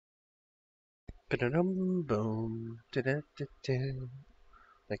Ba-dum boom. Da-da-da-da.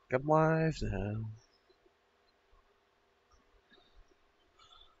 Think I'm live now.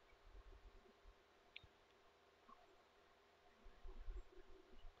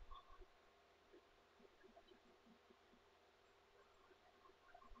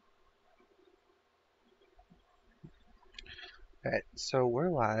 Alright, so we're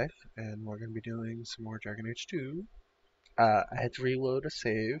live, and we're going to be doing some more Dragon Age 2. I had to reload a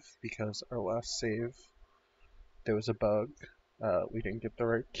save because our last save, there was a bug. We didn't get the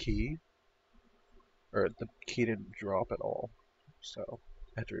right key, or the key didn't drop at all. So,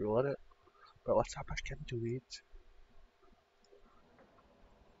 I had to reload it. But let's hop back into it.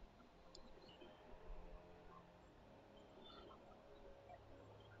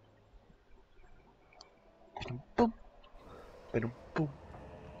 Boom, boom, boom.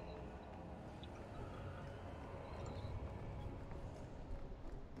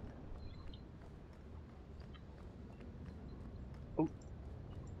 Oh,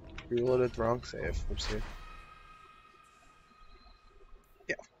 reloaded the wrong save. Oopsie.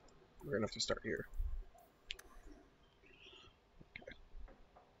 Yeah, we're gonna have to start here.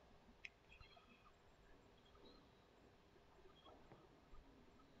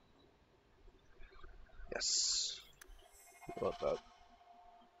 Yes. Love that.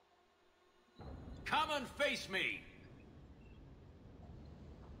 Come and face me!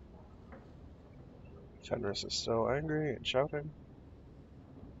 Fenris is so angry and shouting.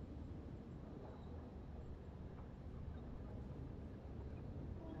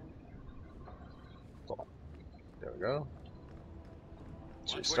 Cool. There we go.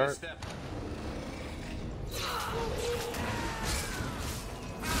 Let's Watch where you restart. step.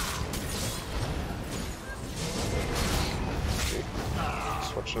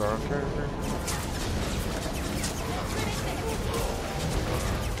 Switch it on character.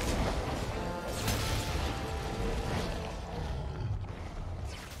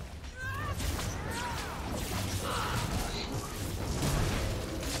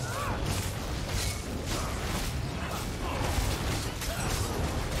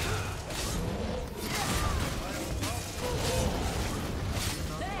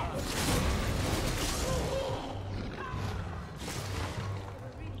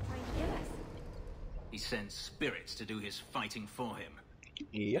 He sends spirits to do his fighting for him.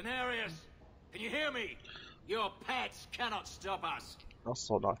 Yep. Denarius, can you hear me? Your pets cannot stop us. I'll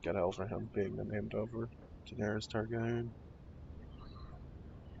still not get over him being the named over Daenerys Targaryen.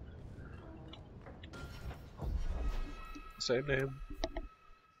 Same name.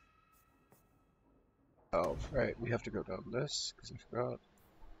 Oh, right, we have to go down this, because I forgot.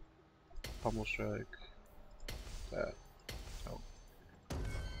 Pummel strike. That. Oh.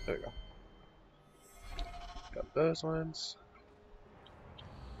 There we go. Got those ones.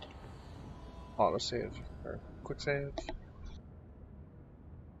 Auto save, or quick save.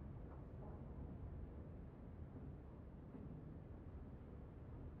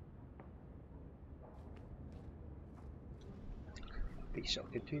 We shall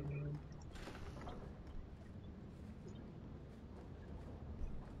continue.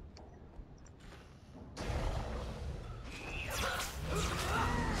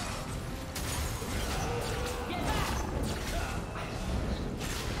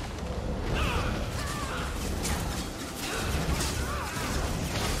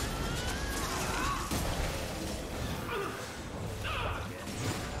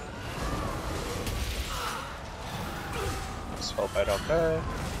 Let's hope I don't die.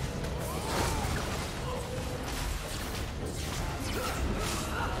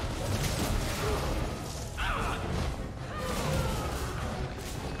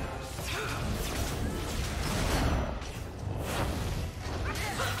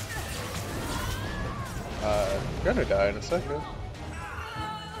 I'm gonna die in a second.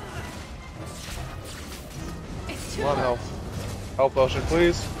 Come on, health. Health potion,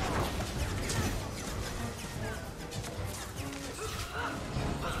 please.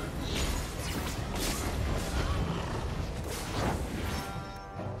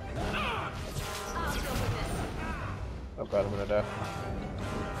 Oh god, I'm gonna die.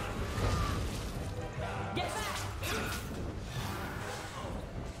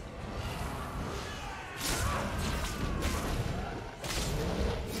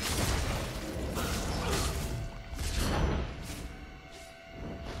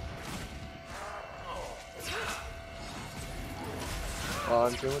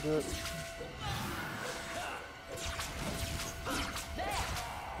 On, can we do it?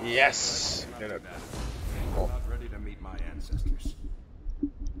 Yes! Did it. Cool. Not ready to meet my ancestors.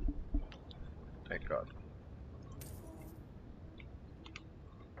 Thank God.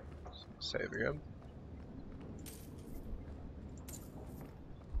 Save again.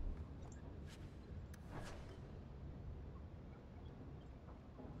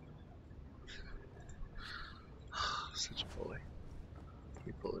 Such a bully.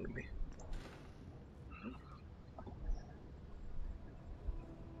 You bullied me.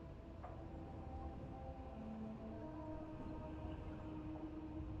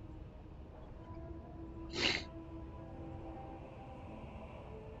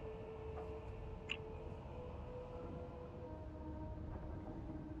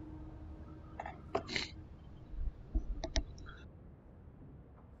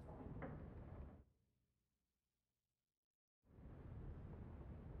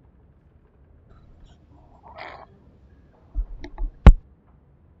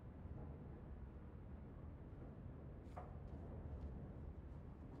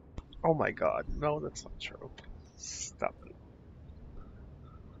 Oh my god, no, that's not true. Stop it.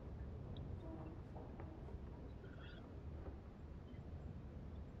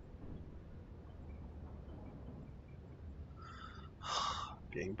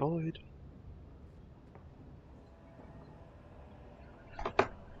 Being bullied.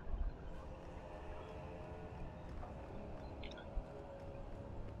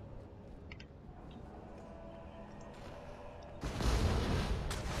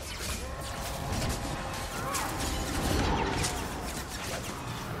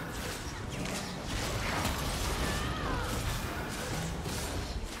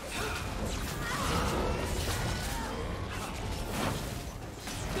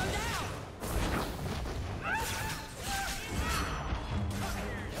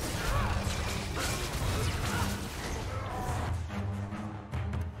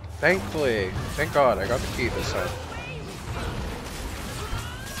 Thankfully, thank God, I got the key this time.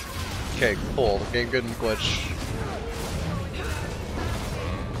 Okay, cool. The game didn't glitch.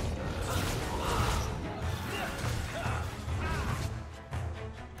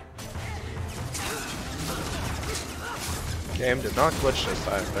 Game did not glitch this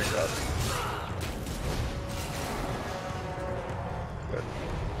time, thank God. Good.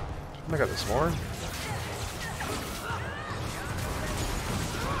 Oh my God, there's more?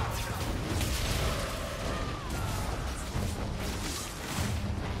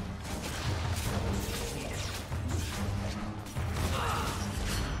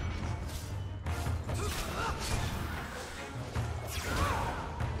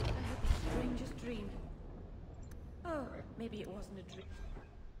 Maybe it wasn't a dream.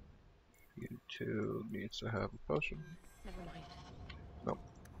 You two needs to have a potion. Never mind. Nope.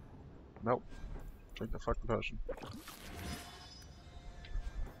 Nope. Drink the fucking potion.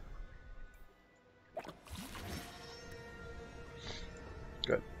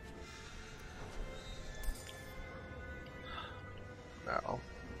 Good. Now,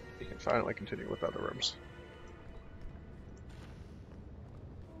 we can finally continue with other rooms.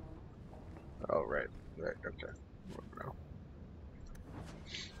 Oh, right. Right, okay. Now.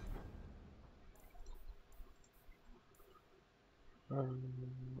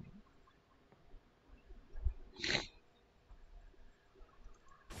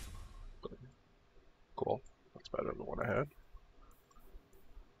 Cool. That's better than what I had.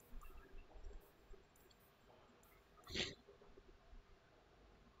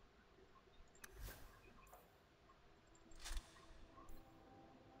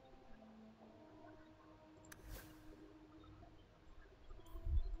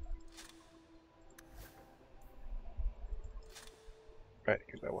 Right,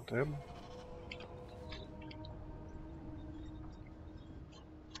 give that one to him.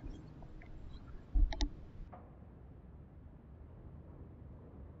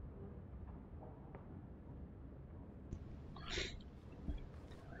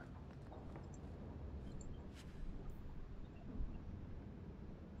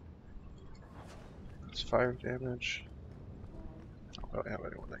 That's fire damage. I don't really have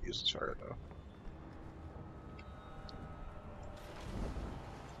anyone that uses fire though.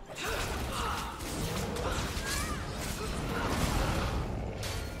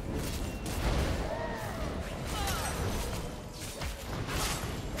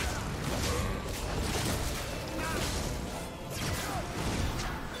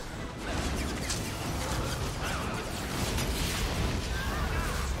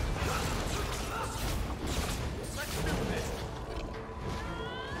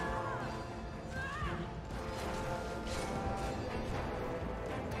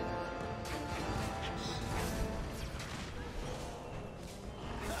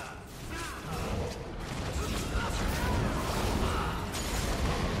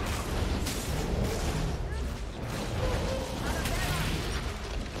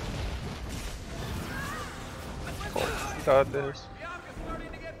 Got this.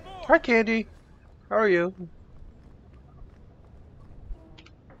 Hi, Candy. How are you?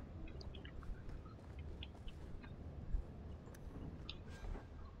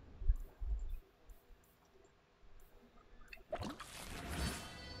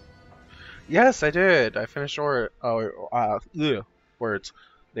 Yes, I did. I finished words.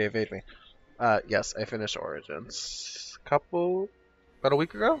 They evade me. Yes, I finished Origins. About a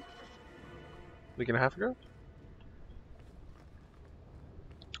week ago? Week and a half ago?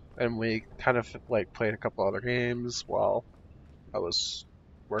 And we kind of like played a couple other games while I was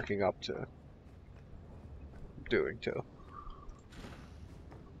working up to doing too.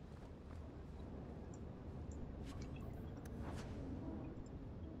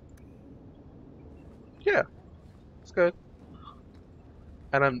 Yeah, it's good.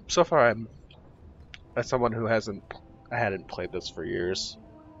 And I'm as someone who I hadn't played this for years.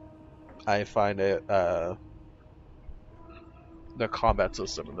 I find the combat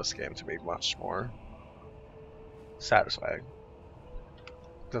system in this game to be much more satisfying.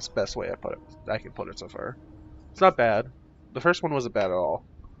 That's the best way I can put it so far. It's not bad. The first one wasn't bad at all,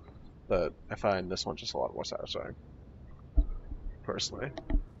 but I find this one just a lot more satisfying, personally.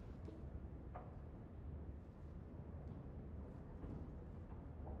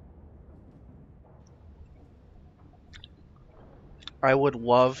 I would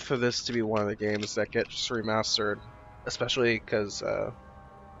love for this to be one of the games that gets remastered, especially because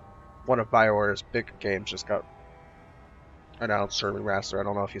one of BioWare's big games just got announced for remaster. I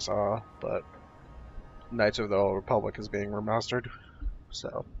don't know if you saw, but Knights of the Old Republic is being remastered.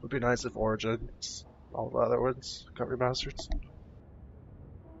 So it would be nice if Origins, all the other ones, got remastered.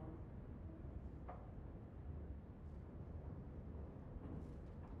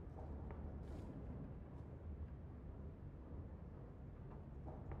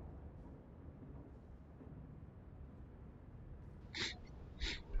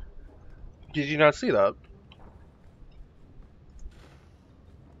 Did you not see that?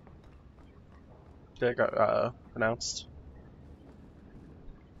 That got announced.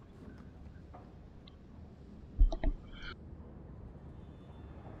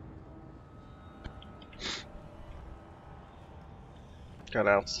 Got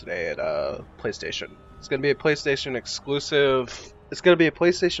announced today at PlayStation. It's gonna be a PlayStation exclusive. It's gonna be a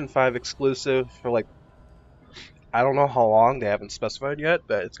PlayStation 5 exclusive for like I don't know how long. They haven't specified yet,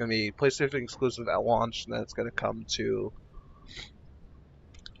 but it's gonna be PlayStation exclusive at launch, and then it's gonna come to.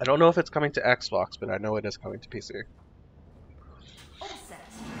 I don't know if it's coming to Xbox, but I know it is coming to PC. All set.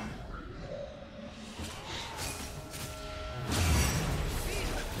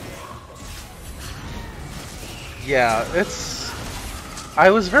 Yeah, it's. I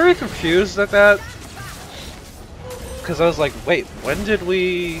was very confused at that because I was like, wait, when did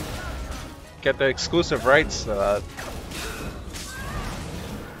we get the exclusive rights to that?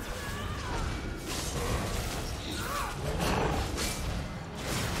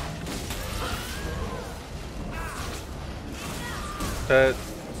 But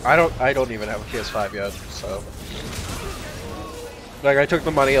I don't even have a PS5 yet, so like I took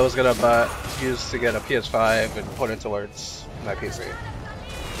the money I was gonna use to get a PS5 and put it towards my PC.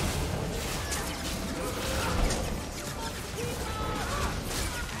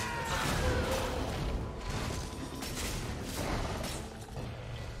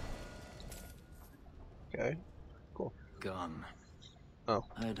 Okay, cool. Gone. Oh,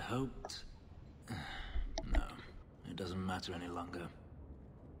 I'd hoped... No, it doesn't matter any longer.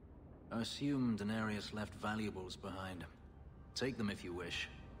 I assume Daenerys left valuables behind. Take them if you wish.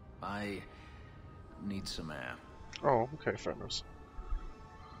 I need some air. oh, okay, fair enough.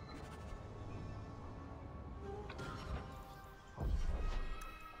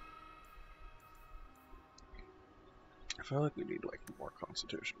 I feel like we need like more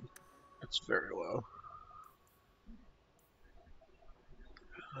constitution. It's very low.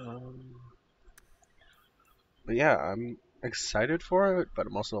 Um, but yeah, I'm excited for it, but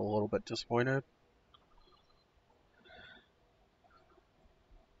I'm also a little bit disappointed.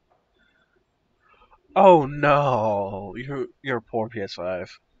 Oh no, your poor PS5.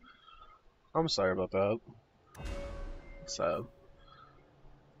 I'm sorry about that. So,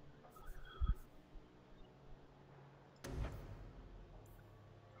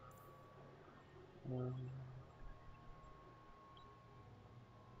 um,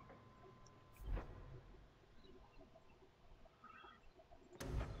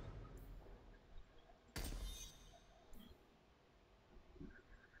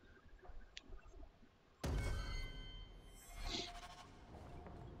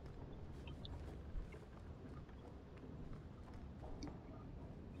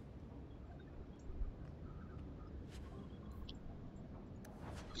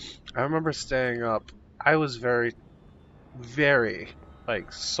 I remember staying up. I was very, very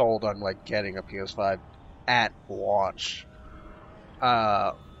like sold on like getting a PS5 at launch.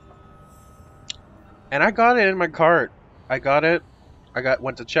 Uh, and I got it in my cart. I got it.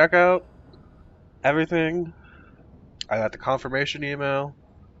 Went to checkout, everything. I got the confirmation email,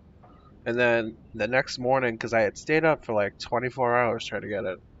 and then the next morning, because I had stayed up for like 24 hours trying to get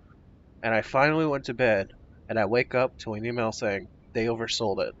it, and I finally went to bed, and I wake up to an email saying they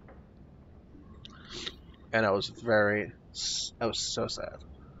oversold it, and I was so sad.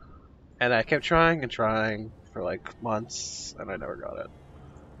 And I kept trying and trying for like months, and I never got it.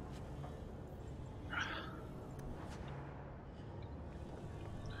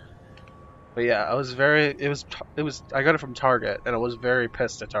 But yeah, I was very. It was. I got it from Target, and I was very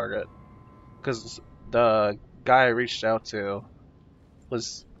pissed at Target because the guy I reached out to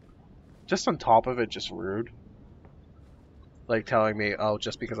was just on top of it, just rude. Like telling me, oh,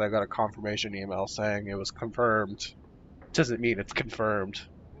 just because I got a confirmation email saying it was confirmed doesn't mean it's confirmed.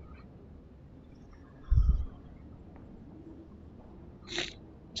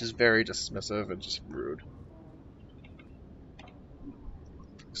 Just very dismissive and just rude.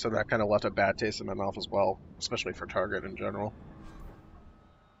 So that kind of left a bad taste in my mouth as well, especially for Target in general.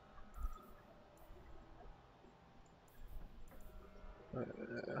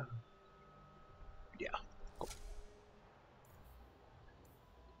 Yeah.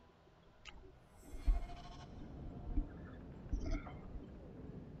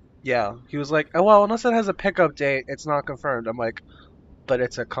 Yeah, he was like, oh, well, unless it has a pickup date, it's not confirmed. I'm like, but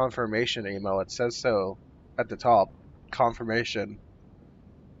it's a confirmation email. It says so at the top. Confirmation.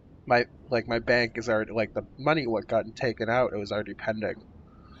 My bank is already like the money what got taken out. It was already pending.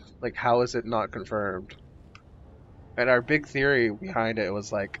 Like, how is it not confirmed? And our big theory behind it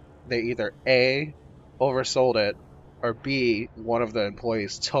was like they either A oversold it or B one of the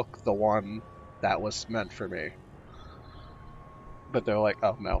employees took the one that was meant for me. But they're like,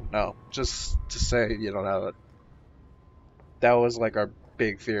 oh no, just to say you don't have it. That was like our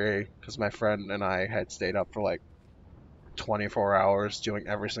big theory because my friend and I had stayed up for like 24 hours doing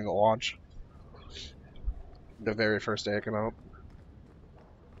every single launch. The very first day it came out.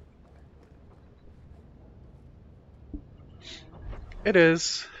 It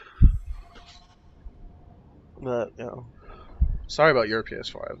is. But, sorry about your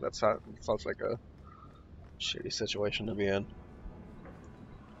PS5. That sounds like a shitty situation to be in.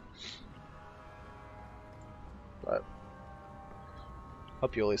 But,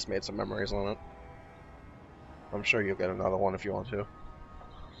 hope you at least made some memories on it. I'm sure you'll get another one if you want to.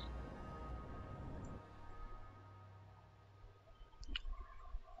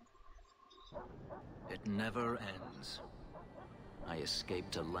 It never ends. I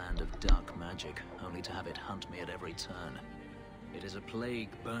escaped a land of dark magic, only to have it hunt me at every turn. It is a plague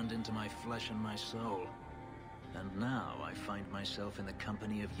burned into my flesh and my soul. And now I find myself in the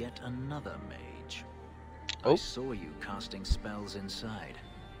company of yet another mage. Oh. I saw you casting spells inside.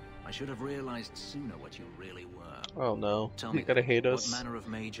 I should have realized sooner what you really were. Oh no. Tell You me, gotta hate us. what manner of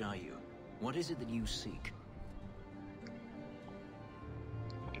mage are you? What is it that you seek?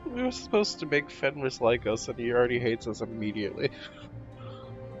 We were supposed to make Fenris like us, and he already hates us immediately.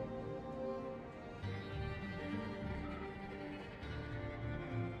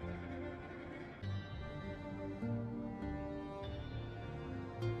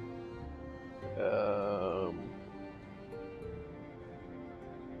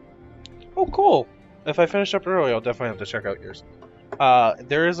 Oh, cool. If I finish up early, I'll definitely have to check out yours.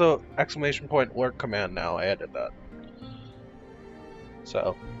 There is a exclamation point lurk command now. I added that.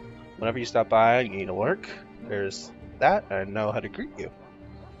 So, whenever you stop by and you need a lurk, there's that. I know how to greet you.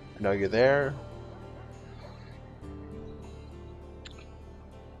 I know you're there.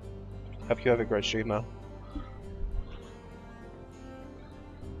 Hope you have a great stream now.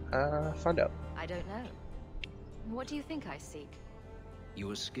 Find out. I don't know. What do you think I seek? You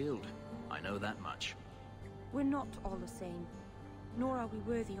are skilled. I know that much. We're not all the same, nor are we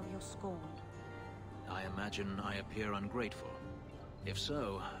worthy of your scorn. I imagine I appear ungrateful. If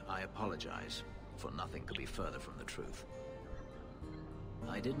so, I apologize, for nothing could be further from the truth.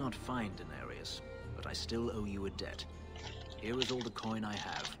 I did not find Denarius, but I still owe you a debt. Here is all the coin I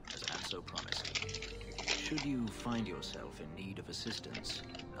have, as Anso promised. Should you find yourself in need of assistance,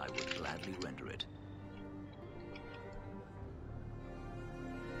 I would gladly render it.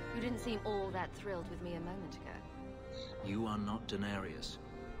 You didn't seem all that thrilled with me a moment ago. You are not Denarius.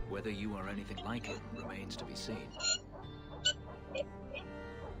 Whether you are anything like him remains to be seen.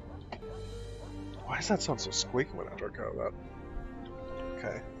 Why does that sound so squeaky when I talk about that?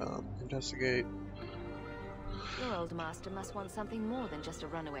 Okay, investigate. Your old master must want something more than just a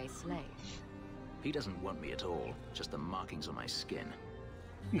runaway slave. He doesn't want me at all, just the markings on my skin.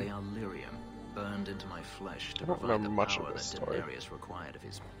 They are lyrium, burned into my flesh to I don't provide the remember much of power that this story. Denarius required of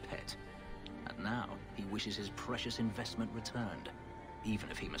his pet. And now he wishes his precious investment returned, even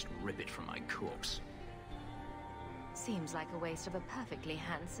if he must rip it from my corpse. Seems like a waste of a perfectly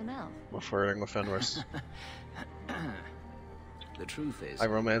handsome elf. We're flirting with Fenris. The truth is, I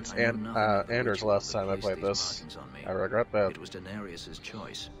romanced I know nothing of the Anders ritual last that time I placed played these this. markings on me. I regret that. It was Denarius's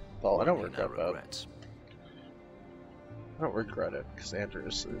choice. Well, I don't One he now regret that. regrets. I don't regret it, because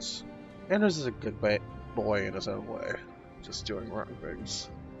Anders is a good boy in his own way, just doing wrong things.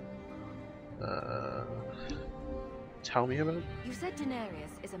 Tell me about it? You said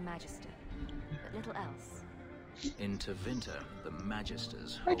Denarius is a magister, but little else. In Tevinter, the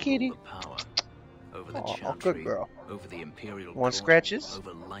Magisters Hi, hold kitty. all the power over the Aw, Chantry, good girl. over the Imperial Want Court, scratches?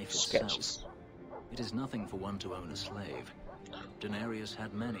 over life Sketches. itself. It is nothing for one to own a slave. Denarius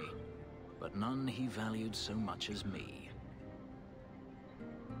had many, but none he valued so much as me.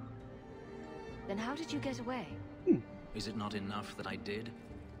 Then how did you get away? Is it not enough that I did?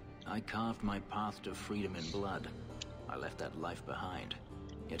 I carved my path to freedom in blood. I left that life behind.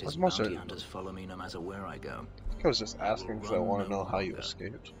 Yet his Most of bounty it- hunters follow me no matter where I go. I was just asking because I run want to no know how you longer.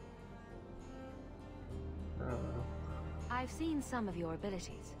 escaped. I've seen some of your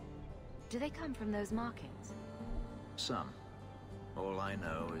abilities. Do they come from those markings? Some. All I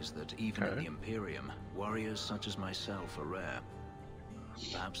know is that even in Okay. the Imperium, warriors such as myself are rare.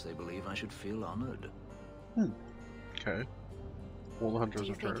 Perhaps they believe I should feel honored. Okay. Will the Do hunters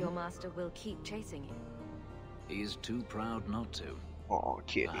you think return? your master will keep chasing you? He is too proud not to. Aw,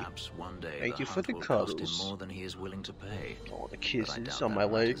 kitty. Perhaps one day Thank the you for hunt the will cost him cuddles. more than he is willing to pay. All the But I kisses doubt on that my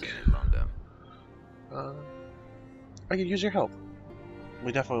hunt leg. is any longer. I could use your help.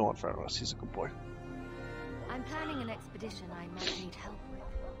 We definitely want Fenris. He's a good boy. I'm planning an expedition I might need help with.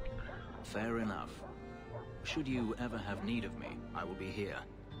 Fair enough. Should you ever have need of me, I will be here.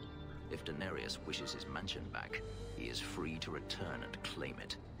 If Denarius wishes his mansion back, he is free to return and claim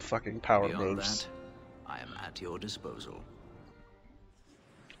it. Fucking power Beyond moves. that, I am at your disposal.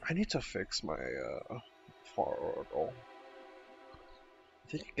 I need to fix my fartle. I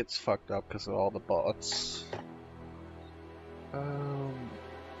think it gets fucked up because of all the bots.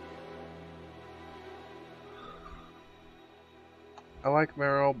 I like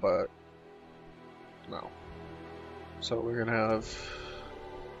Meryl, but no. So we're gonna have.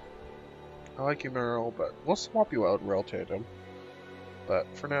 I like you, Meryl, but we'll swap you out and rotate him. But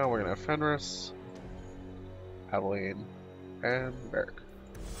for now, we're gonna have Fenris, Adeline, and Beric.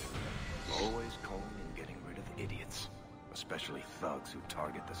 Always calling and getting rid of idiots. Especially thugs who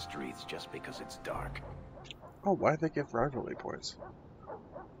target the streets just because it's dark. Oh, why'd they give rivalry points?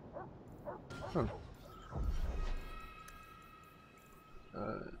 Huh.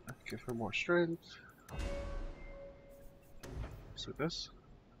 Give her more strength. So this?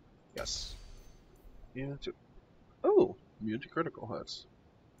 Yes. Yeah, two. Oh! Immune to critical hits.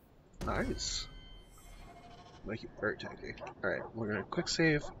 Nice. Make it very tanky. Alright, we're gonna quick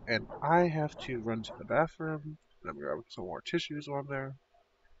save, and I have to run to the bathroom, and I'm grabbing some more tissues while I'm there.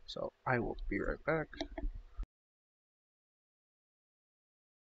 So I will be right back.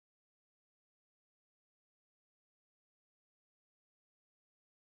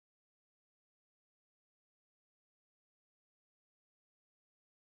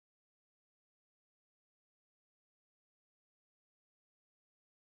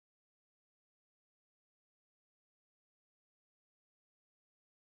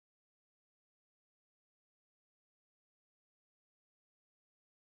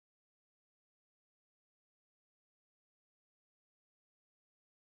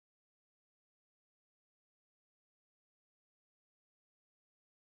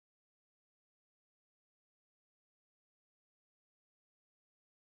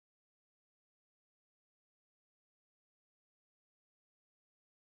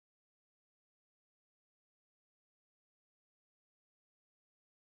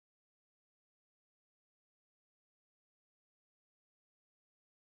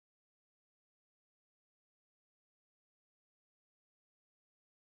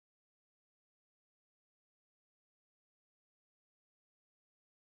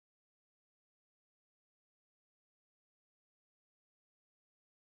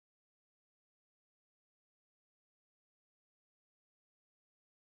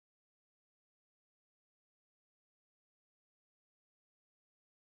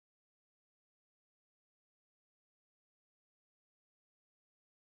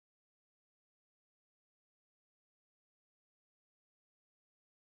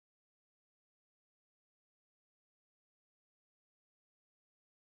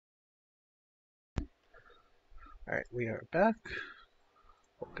 Alright, we are back.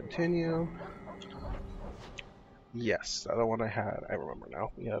 We'll continue. Yes, the other one I had, I remember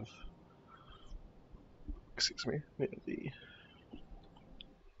now. We have, excuse me, we have the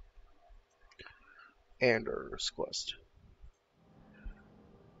Anders quest.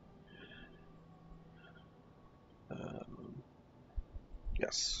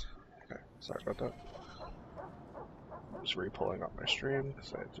 Yes. Okay, sorry about that. I'm just re-pulling up my stream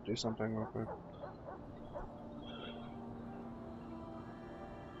because I had to do something real quick.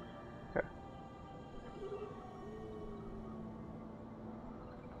 Okay.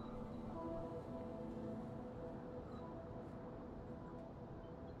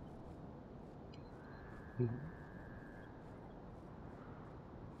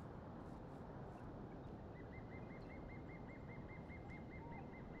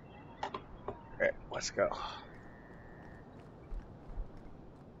 Alright, let's go.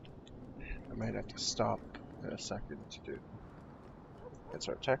 I might have to stop in a second to do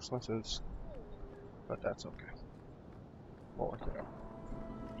answer our text message, but that's okay. We'll work it out.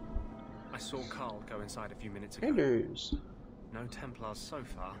 I saw Carl go inside a few minutes ago. Anders! No Templars so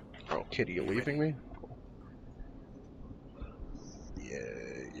far. Oh, Kitty, you leaving me? Cool. Yeah,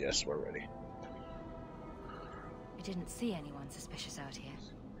 yes, we're ready. I didn't see anyone suspicious out here.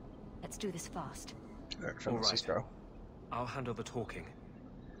 Let's do this fast. Alright, All right. Francisco. I'll handle the talking.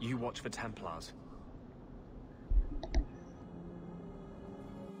 You watch for Templars.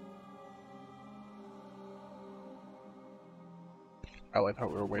 I like how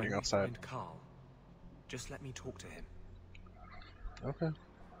we were waiting When outside. you find Carl, just let me talk to him. Okay.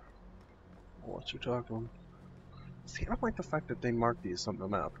 I'll let you talk to him. See, I don't like the fact that they mark these on the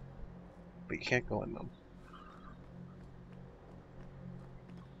map, but you can't go in them.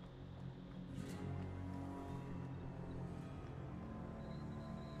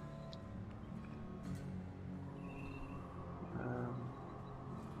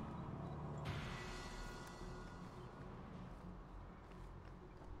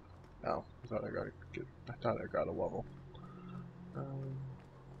 Oh, I thought I got a level.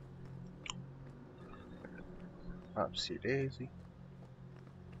 Upsy daisy.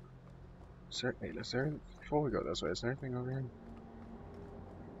 Is there, before we go this way, is there anything over here?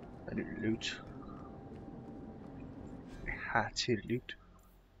 Any loot? I had to loot.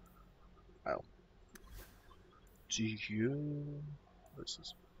 Oh. Do you... What's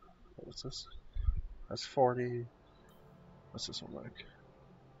this? What's this? That's 40. What's this one like?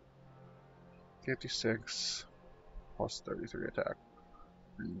 56 plus 33 attack.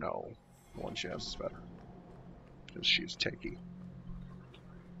 No. The one she has is better. Because she's tanky.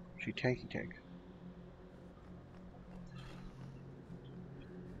 She tanky tank.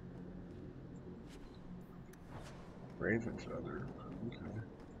 Raven feather. Okay.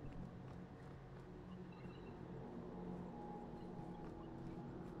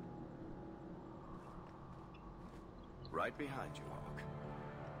 Right behind you, Hawke.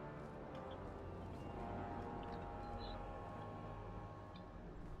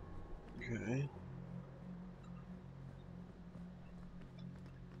 Okay.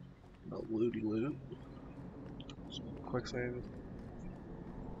 No looty loot. Some quick saves.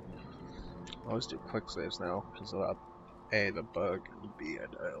 I always do quick saves now because of A, the bug, and B, I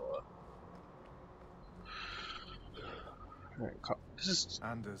die a lot. Alright, this is.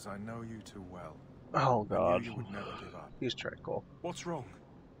 Anders, I know you too well. Oh god. I knew you would never give up. He's tranquil. What's wrong?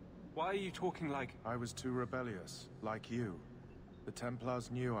 Why are you talking like... I was too rebellious, like you. The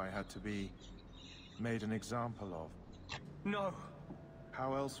Templars knew I had to be made an example of. No!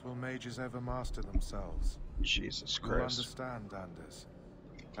 How else will mages ever master themselves? Jesus You'll Christ. understand, Anders.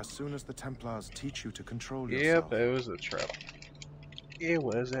 As soon as the Templars teach you to control yourself. Yep, it was a trap. It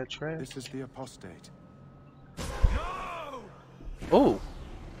was a trap. This is the apostate. No! Oh!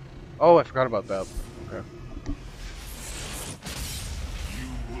 Oh, I forgot about that. Okay.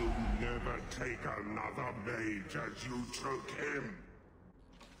 You will never take another mage as you took him.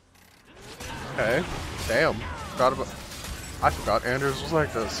 Okay. Damn. I forgot Anders was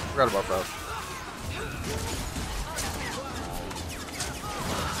like this. Forgot about that.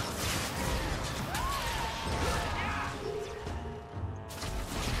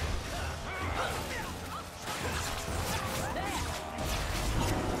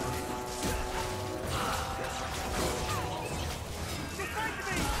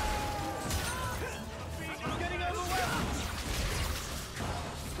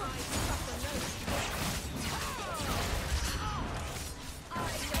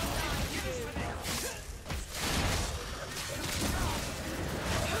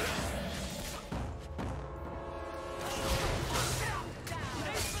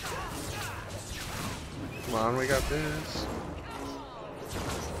 on, we got this.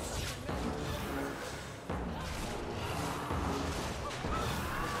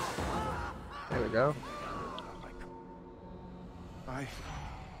 There we go.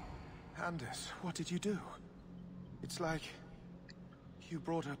 Anders, what did you do? It's like you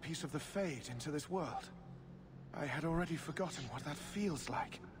brought a piece of the Fade into this world. I had already forgotten what that feels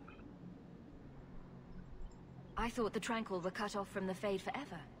like. I thought the Tranquil were cut off from the Fade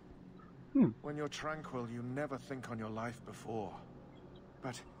forever. When you're tranquil, you never think on your life before.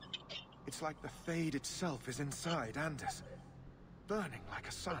 But it's like the Fade itself is inside Anders, burning like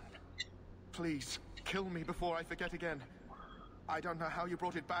a sun. Please, kill me before I forget again. I don't know how you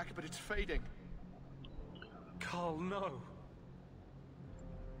brought it back, but it's fading. Carl, no.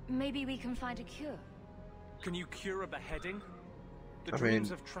 Maybe we can find a cure. Can you cure a beheading? The I dreams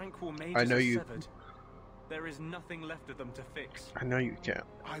mean, of tranquil mages I know are you- severed. There is nothing left of them to fix. I know you can't.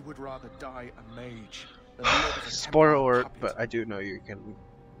 I would rather die a mage than live as a Spoiler temple alert, puppet. but I do know you can.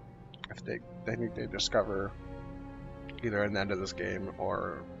 If they think they discover either in the end of this game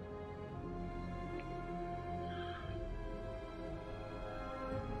or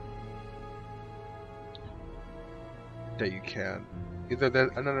that you can either the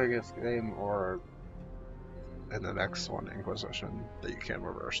another game or in the next one, Inquisition, that you can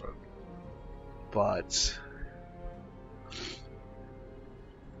reverse it. But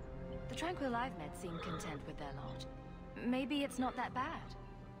The Tranquil I've met seem content with their lot. Maybe it's not that bad.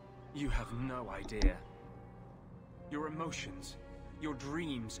 You have no idea. Your emotions, your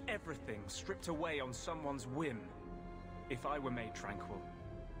dreams, everything stripped away on someone's whim. If I were made tranquil,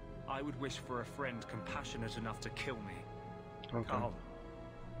 I would wish for a friend compassionate enough to kill me. okay. Carl,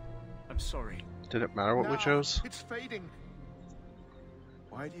 I'm sorry. Did it matter what we No, chose? It's fading.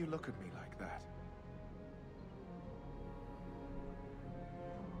 Why do you look at me like that?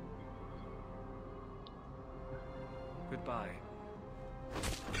 Goodbye.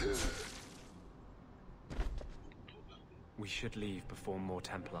 We should leave before more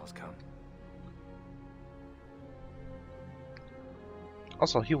Templars come.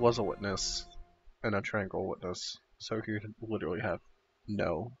 Also, he was a witness and a Tranquil witness, so he could literally have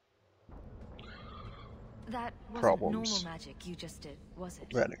no That wasn't Problems. normal magic you just did, was it?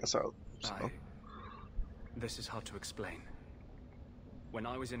 ratting us out. So. This is hard to explain. When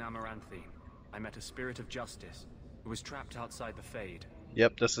I was in Amaranthine, I met a spirit of justice who was trapped outside the Fade.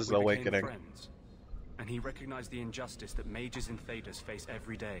 Yep, this is the We became awakening. friends, and he recognized the injustice that mages and Thaders face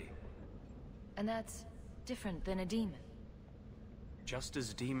every day. And that's different than a demon. Just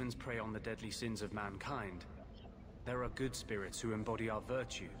as demons prey on the deadly sins of mankind, there are good spirits who embody our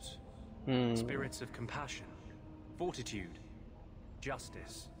virtues. Spirits of compassion, fortitude,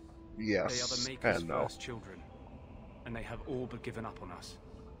 justice. They are the Yes Maker's and no. first children, and they have all but given up on us.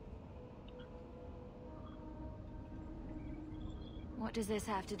 What does this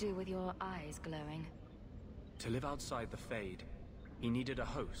have to do with your eyes glowing? To live outside the Fade, he needed a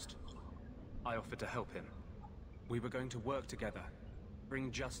host. I offered to help him. We were going to work together,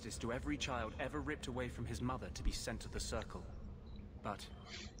 bring justice to every child ever ripped away from his mother to be sent to the Circle. But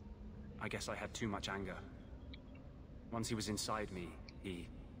I guess I had too much anger. Once he was inside me, he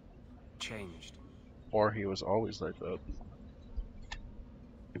changed. Or he was always like that.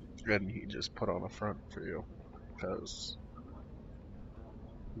 And he just put on a front for you. Because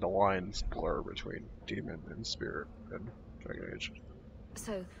the lines blur between demon and spirit in Dragon Age.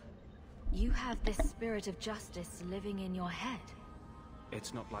 So, you have this spirit of justice living in your head?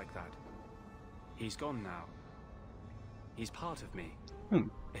 It's not like that. He's gone now. He's part of me.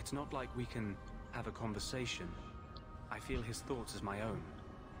 It's not like we can have a conversation. I feel his thoughts as my own.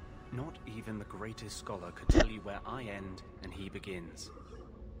 Not even the greatest scholar could tell you where I end and he begins.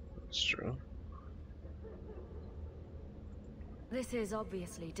 That's true. This is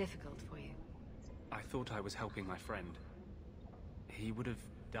obviously difficult for you. I thought I was helping my friend. He would have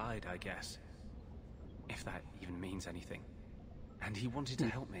died, I guess. If that even means anything. And he wanted to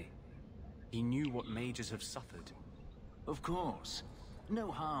help me. He knew what mages have suffered. Of course. No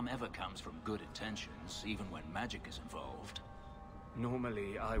harm ever comes from good intentions, even when magic is involved.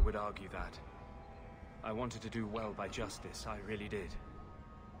 Normally, I would argue that. I wanted to do well by justice, I really did.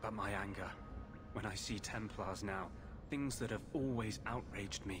 But my anger, when I see Templars now, things that have always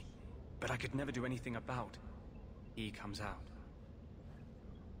outraged me, but I could never do anything about, he comes out.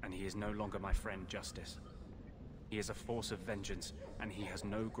 And he is no longer my friend, Justice. He is a force of vengeance, and he has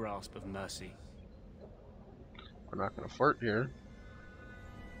no grasp of mercy. We're not gonna flirt here.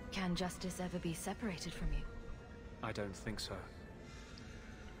 Can justice ever be separated from you? I don't think so.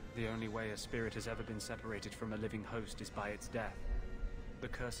 The only way a spirit has ever been separated from a living host is by its death. The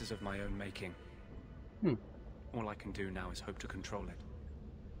curses of my own making. All I can do now is hope to control it.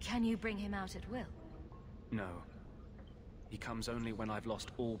 Can you bring him out at will? No. He comes only when I've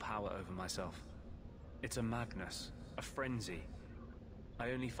lost all power over myself. It's a madness, a frenzy.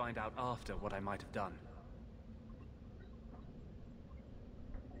 I only find out after what I might have done.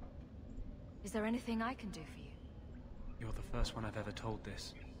 Is there anything I can do for you? You're the first one I've ever told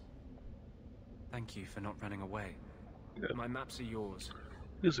this. Thank you for not running away. Yeah. My maps are yours.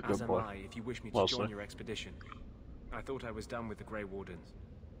 He's a good As am boy. I, if you wish me to Mostly. join your expedition. I thought I was done with the Grey Wardens.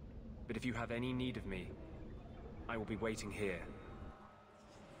 But if you have any need of me, I will be waiting here.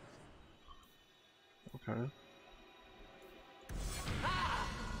 Okay.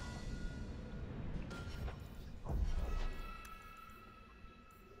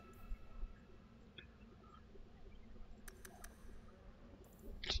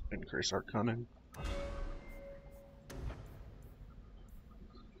 Let's increase our cunning.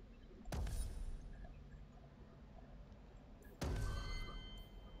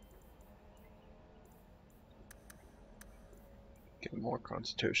 Get more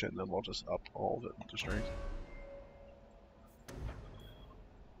constitution, then we'll just up all of it to strength.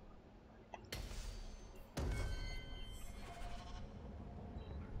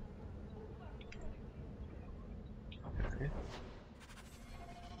 Okay.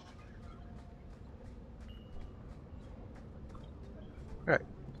 Alright.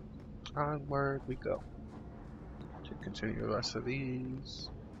 Onward we go. To continue the rest of these.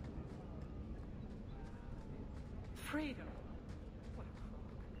 Freedom.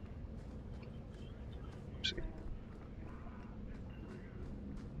 See.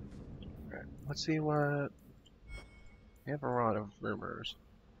 Alright, let's see what... We have a lot of rumors.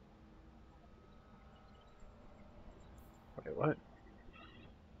 Wait, what?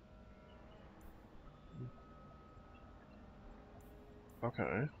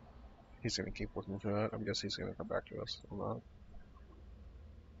 Okay. He's gonna keep looking for that. I guess he's gonna come back to us or not.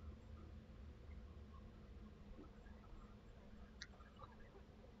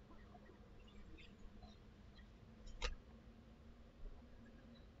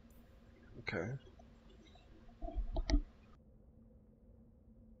 Okay.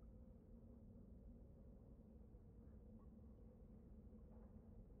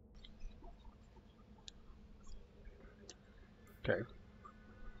 Okay.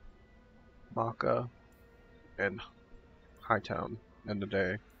 Maka and Hightown end the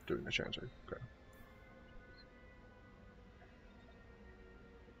day doing the chancery. Okay.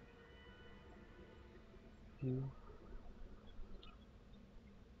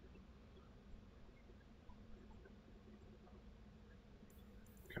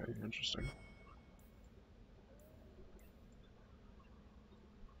 Okay, interesting.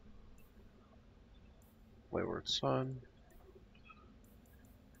 Wayward Son.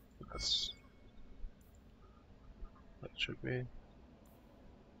 That's... That should be.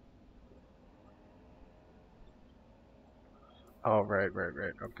 Oh, right,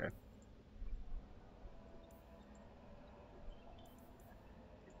 okay.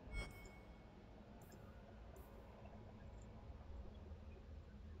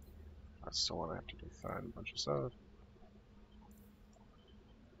 That's the one I have to define a bunch of stuff.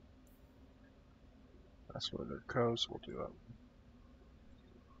 That's where the coast, we'll do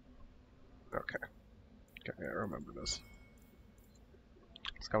that. Okay. Okay, I remember this.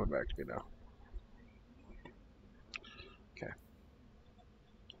 It's coming back to me now. Okay.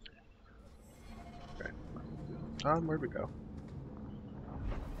 Okay. Where'd we go?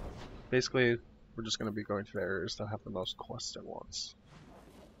 Basically, we're just gonna be going to the areas that have the most quested ones.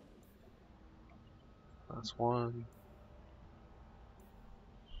 That's one.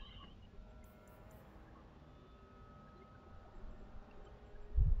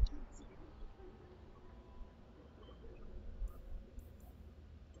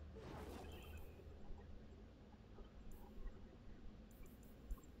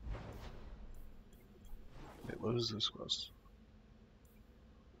 What is this quest?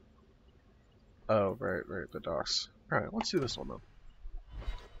 Oh, right, the docks. Alright, let's do this one though.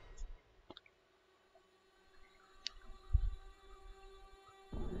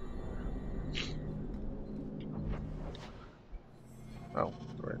 Oh,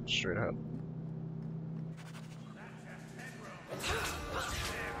 right, straight ahead.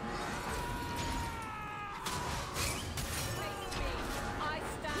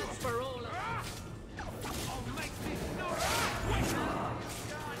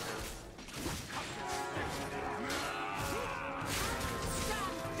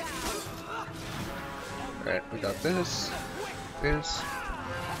 Alright, we got this.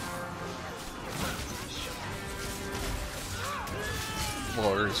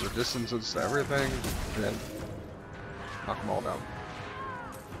 Lowers our distances to everything, and knock them all down.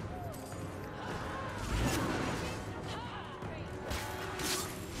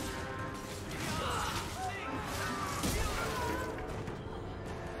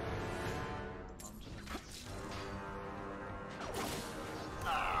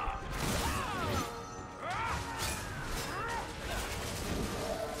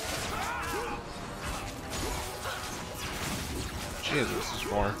 Jesus, this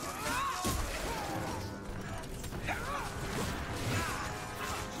is more.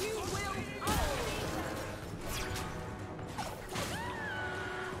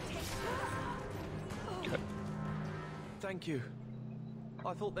 Thank you.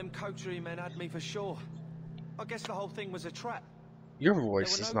 I thought them coterie men had me for sure. I guess the whole thing was a trap. Your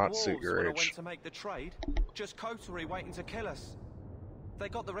voice There does were no not suit dwarves your when I went age. to make the trade. Just coterie waiting to kill us. They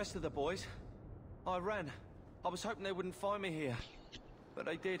got the rest of the boys. I ran. I was hoping they wouldn't find me here, but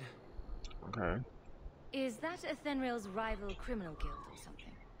they did. Okay. Is that Athenril's rival criminal guild or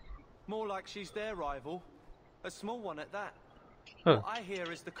something? More like she's their rival. A small one at that. Huh. What I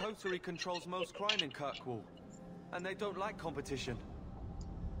hear is the coterie controls most crime in Kirkwall. And they don't like competition.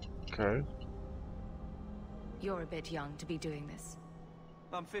 Okay. You're a bit young to be doing this.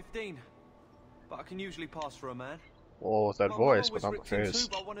 I'm 15, but I can usually pass for a man. Well, with that My voice, mama but not the was ripped in face.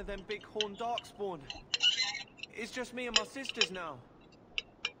 two by one of them big horned darkspawn. It's just me and my sisters now.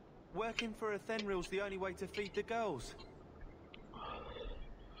 Working for Athenril's the only way to feed the girls.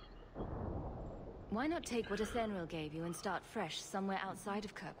 Why not take what Athenril gave you and start fresh somewhere outside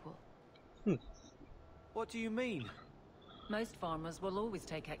of Kirkwall? What do you mean? Most farmers will always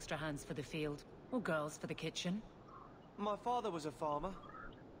take extra hands for the field, or girls for the kitchen. My father was a farmer.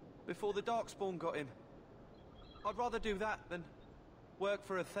 Before the darkspawn got him. I'd rather do that than work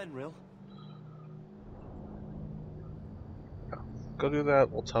for Athenril. Go do that.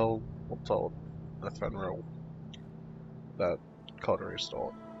 We'll tell Athenril that Coterie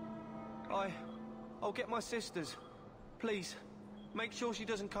stole it. I'll get my sisters. Please, make sure she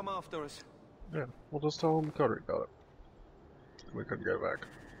doesn't come after us. Yeah, we'll just tell him Coterie got it. We couldn't get it back.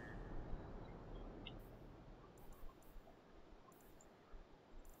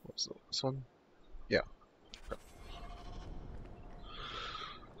 What's this one? Yeah. Okay.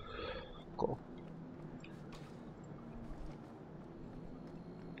 Cool.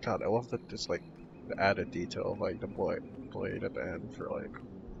 God, I love that there's like the added detail of like the blade at the end for like.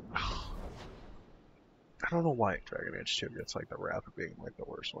 I don't know why Dragon Age 2 gets like the rap of being like the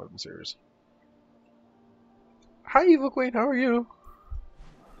worst one in the series. Hi Eva Queen, how are you?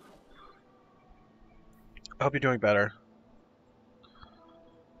 I hope you're doing better.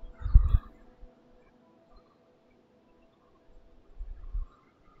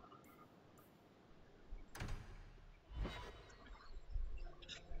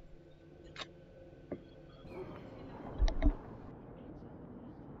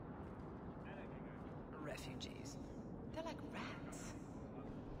 Refugees. They're like rats.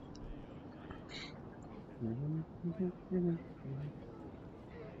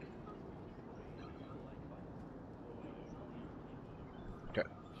 Okay.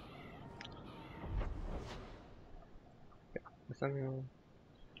 Yeah, Nathaniel.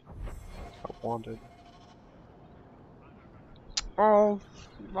 I wanted. Oh,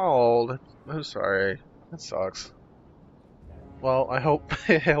 I'm sorry. That sucks. Well, I hope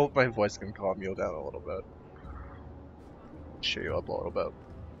I hope my voice can calm you down a little bit. Cheer you up a little bit.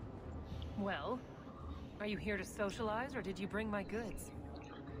 Well, are you here to socialize, or did you bring my goods?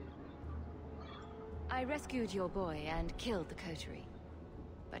 I rescued your boy and killed the coterie.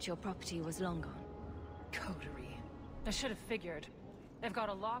 But your property was long gone. Coterie. I should have figured. They've got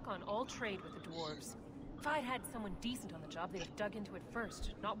a lock on all trade with the dwarves. If I'd had someone decent on the job, they'd have dug into it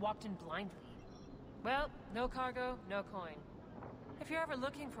first, not walked in blindly. Well, no cargo, no coin. If you're ever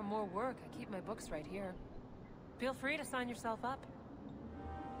looking for more work, I keep my books right here. Feel free to sign yourself up.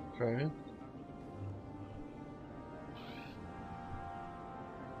 Okay.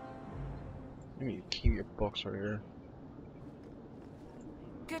 You need to keep your books right here.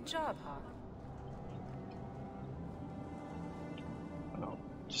 Good job, Hawke. Oh,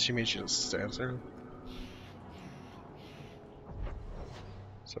 does she mean she just stands there?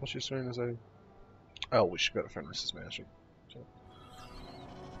 Is that what she's trying to say? Oh, we should go to Fenris's mansion. So.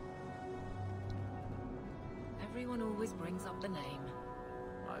 Everyone always brings up the name.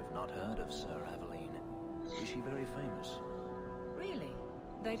 I've not heard of Sir Aveline. Is she very famous? Really?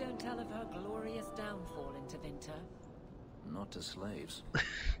 They don't tell of her glorious downfall into Winter? Not to slaves.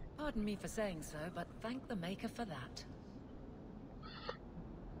 Pardon me for saying so, but thank the Maker for that.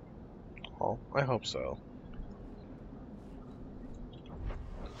 Oh, I hope so.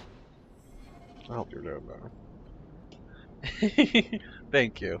 I hope you're doing better.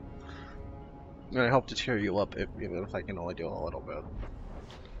 Thank you. And I hope to cheer you up, even if I can only do a little bit.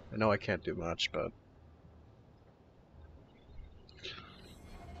 I know I can't do much, but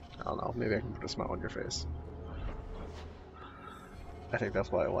I don't know. Maybe I can put a smile on your face. I think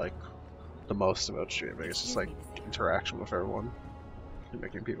that's what I like the most about streaming. It's just like interaction with everyone and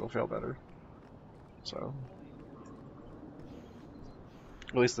making people feel better. So,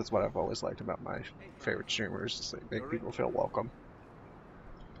 at least that's what I've always liked about my favorite streamers. Is they make people feel welcome.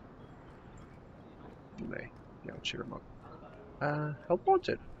 And they, cheer them up. Help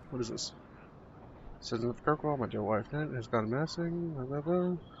wanted. What is this? Citizen of Kirkwall, my dear wife Ned has gone missing. Blah, blah,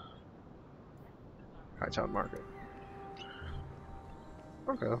 blah. Hightown Market.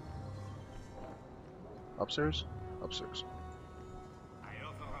 Okay. Upstairs? Upstairs. I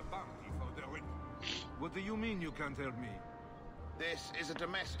offer a bounty for the win. What do you mean you can't help me? This is a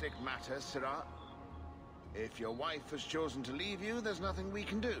domestic matter, Sirrah. If your wife has chosen to leave you, there's nothing we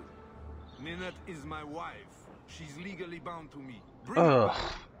can do. Ninette is my wife. She's legally bound to me. Bring her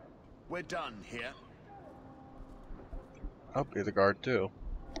back. We're done here. I'll be the guard too.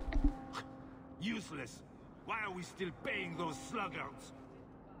 Useless. Why are we still paying those sluggards?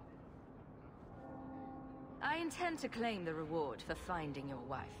 I intend to claim the reward for finding your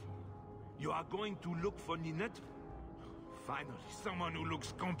wife. You are going to look for Ninette? Finally, someone who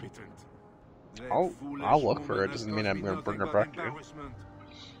looks competent. I'll look for her. It doesn't mean I'm going to bring her back here.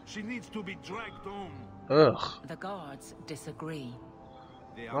 She needs to be dragged home. Ugh. The guards disagree.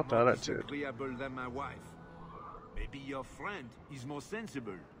 They are Not that more attitude. disagreeable than my wife. Maybe your friend is more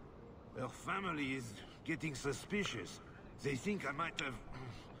sensible. Her family is getting suspicious. They think I might have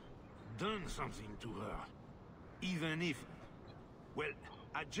done something to her. Even if... Well,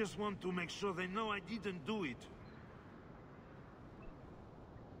 I just want to make sure they know I didn't do it.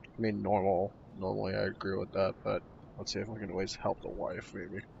 I mean, normally I agree with that, but let's see if we can always help the wife,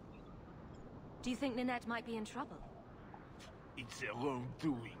 maybe. Do you think Ninette might be in trouble? It's her own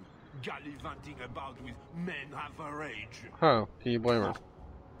doing. Gallivanting about with men half her age. Huh, can you blame her?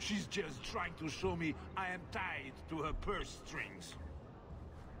 She's just trying to show me I am tied to her purse strings.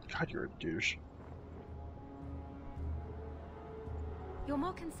 God, you're a douche. You're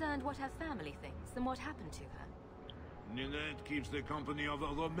more concerned what her family thinks than what happened to her. Ninette keeps the company of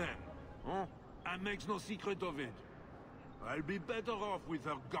other men, huh? And makes no secret of it. I'll be better off with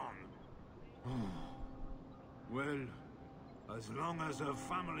her gone. Well, as long as her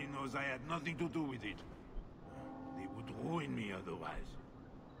family knows I had nothing to do with it, they would ruin me otherwise.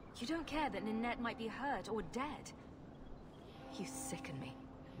 You don't care that Ninette might be hurt or dead. You sicken me.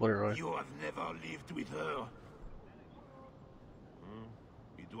 Literally. You have never lived with her.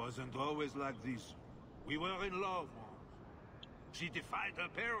 It wasn't always like this. We were in love once. She defied her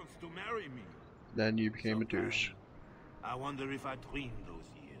parents to marry me. Then you became a douche. I wonder if I dreamed those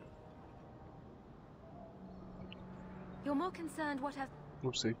years. You're more concerned what her...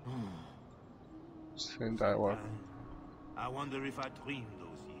 Oopsie. Same dialogue. I wonder if I dreamed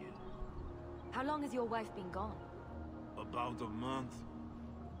those years. How long has your wife been gone? About a month.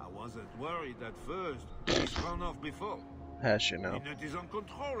 I wasn't worried at first. She's run off before. Has she now? Ninette is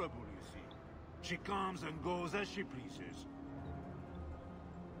uncontrollable, you see. She comes and goes as she pleases.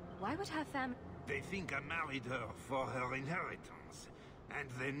 Why would her family... They think I married her for her inheritance. And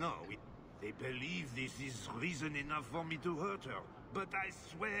they know it. They believe this is reason enough for me to hurt her. But I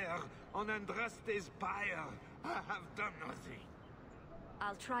swear, on Andraste's pyre, I have done nothing.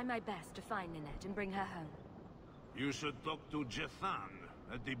 I'll try my best to find Ninette and bring her home. You should talk to Jethan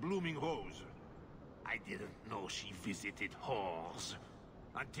at the Blooming Rose. I didn't know she visited whores.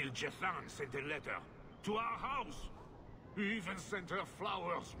 Until Jethan sent a letter to our house. He even sent her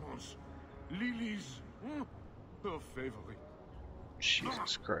flowers once. Lilies. Her favorite.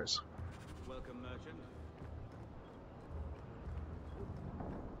 Jesus Christ. Welcome, merchant.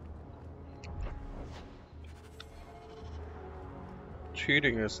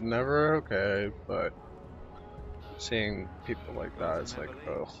 Cheating is never okay, but seeing people like that is like,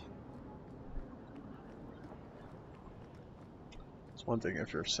 ugh. It's one thing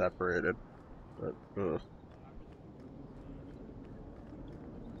if you're separated, but ugh.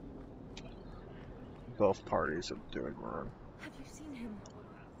 Both parties are doing wrong. Have you seen him?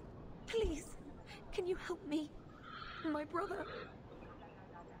 Please, can you help me? My brother.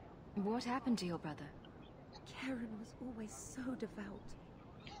 What happened to your brother? Karen was always so devout,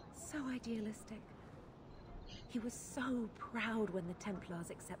 so idealistic. He was so proud when the Templars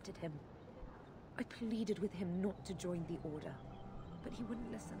accepted him. I pleaded with him not to join the Order, but he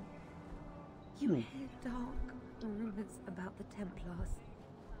wouldn't listen. You hear dark rumors about the Templars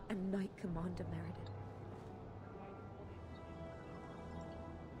and Knight Commander Meredith.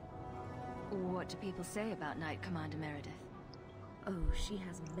 What do people say about Knight Commander Meredith? Oh, she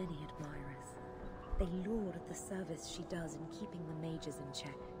has many admirers. They laud the service she does in keeping the mages in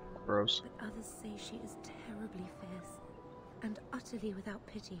check. Gross. But others say she is terribly fierce and utterly without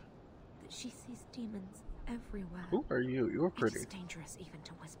pity, that she sees demons everywhere. Who are you? You're pretty. It is dangerous even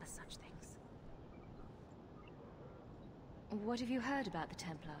to whisper such things. What have you heard about the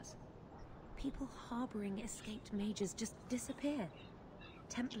Templars? People harboring escaped mages just disappear.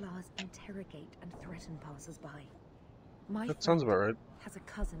 Templars interrogate and threaten passers-by. My That sounds about right. has a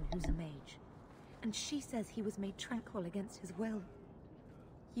cousin who's a mage, and she says he was made tranquil against his will.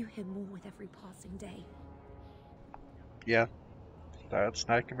 You hear more with every passing day. Yeah. That's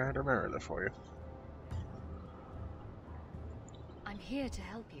Knight Commander Meredith for you. I'm here to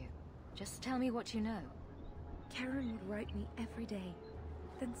help you. Just tell me what you know. Karen would write me every day.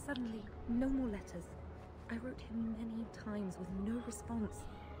 Then suddenly, no more letters. I wrote him many times with no response.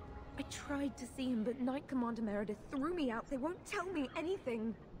 I tried to see him, but Knight Commander Meredith threw me out. They won't tell me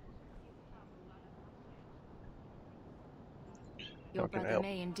anything. Your brother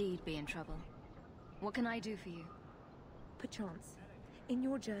may indeed be in trouble. What can I do for you? Perchance. In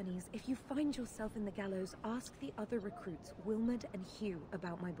your journeys, if you find yourself in the gallows, ask the other recruits, Wilmerd and Hugh,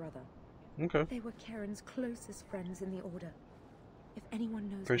 about my brother. Okay. They were Karen's closest friends in the Order. If anyone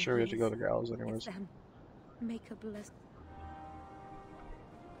knows Pretty sure we where have to he go is, to gallows anyways. it's them. Make a bless.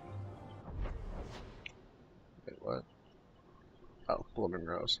 Wait, what? Oh, Blooming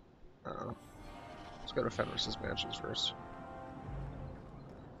Rose. Let's go to Fenris's mansions first.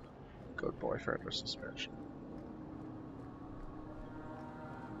 Good boy, Fenris's mansion.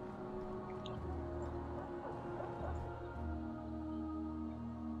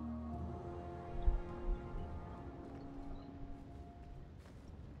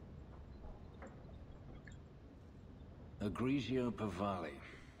 Egregio Pavali.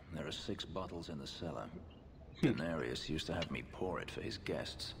 There are 6 bottles in the cellar. Denarius used to have me pour it for his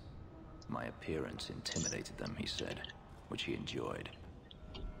guests. My appearance intimidated them, he said, which he enjoyed.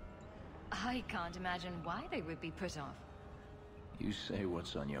 I can't imagine why they would be put off. You say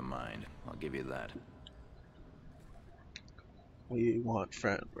what's on your mind. I'll give you that. We want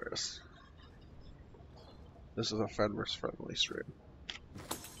Fenris. This is a Fenris-friendly stream.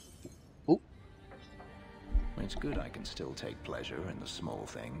 Oop. It's good I can still take pleasure in the small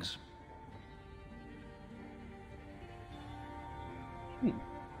things.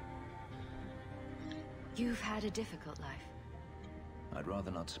 You've had a difficult life. I'd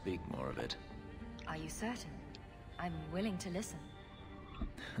rather not speak more of it. Are you certain? I'm willing to listen.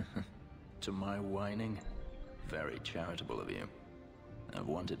 To my whining? Very charitable of you. I've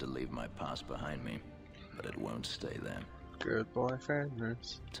wanted to leave my past behind me, but it won't stay there. Good boy,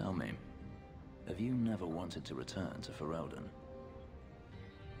 Fenris. Tell me, have you never wanted to return to Ferelden?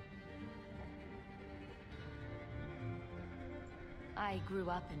 I grew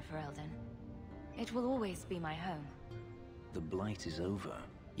up in Ferelden. It will always be my home. The Blight is over.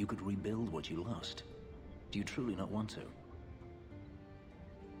 You could rebuild what you lost. Do you truly not want to?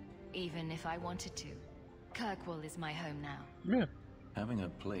 Even if I wanted to. Kirkwall is my home now. Yeah. Having a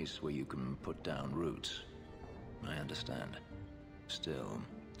place where you can put down roots, I understand. Still,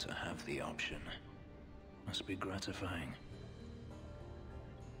 to have the option must be gratifying.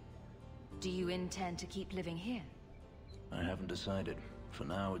 Do you intend to keep living here? I haven't decided. For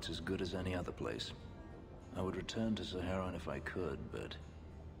now, it's as good as any other place. I would return to Saharan if I could, but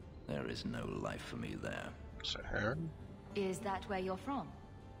there is no life for me there. Saharan? Is that where you're from?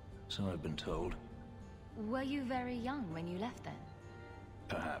 So I've been told. Were you very young when you left then?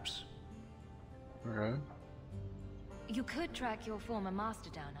 Perhaps. Alright. You could track your former master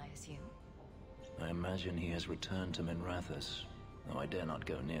down, I assume. I imagine he has returned to Minrathous, though I dare not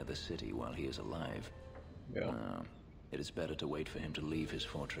go near the city while he is alive. Yeah. It is better to wait for him to leave his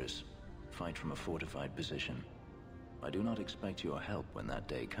fortress, fight from a fortified position. I do not expect your help when that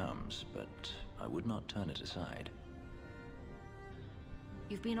day comes, but I would not turn it aside.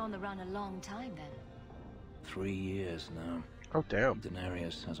 You've been on the run a long time then. 3 years now. Oh, damn.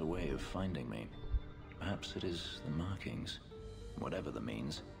 Denarius has a way of finding me. Perhaps it is the markings. Whatever the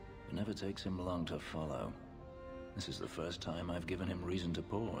means, it never takes him long to follow. This is the first time I've given him reason to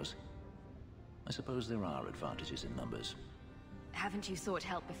pause. I suppose there are advantages in numbers. Haven't you sought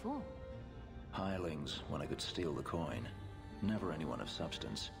help before? Hirelings when I could steal the coin. Never anyone of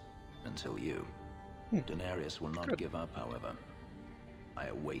substance. Until you. Denarius will not give up, however. I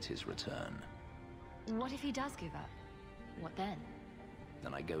await his return. What if he does give up? What then?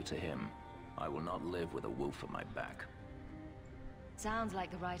 Then I go to him. I will not live with a wolf at my back. Sounds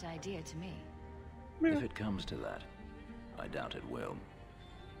like the right idea to me. If it comes to that, I doubt it will.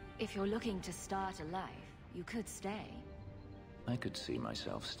 If you're looking to start a life, you could stay. I could see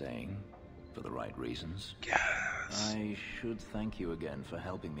myself staying, for the right reasons. Yes. I should thank you again for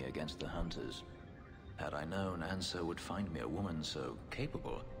helping me against the hunters. Had I known Ansel would find me a woman so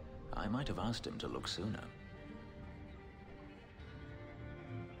capable, I might have asked him to look sooner.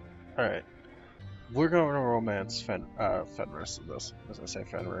 Alright. We're going to romance Fenris in this. As I say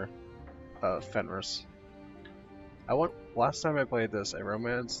Fenrir. Fenris. Last time I played this, I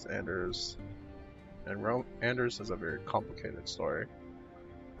romanced Anders. And Anders is a very complicated story.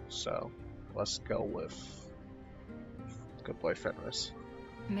 So, let's go with good boy Fenris.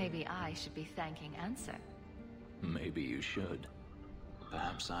 Maybe I should be thanking Answer. Maybe you should.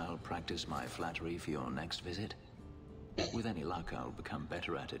 Perhaps I'll practice my flattery for your next visit. With any luck, I'll become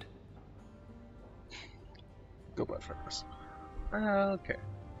better at it. Good boy Fenris. Okay.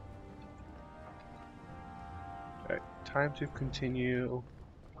 Alright, time to continue.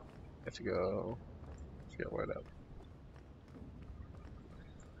 Have to go. Get word up.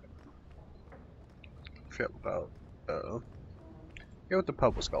 Feel about yeah, what the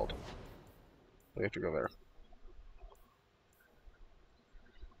pub was called. We have to go there.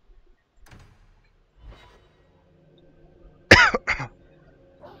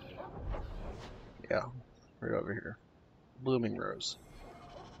 Yeah, we're over here. Blooming Rose.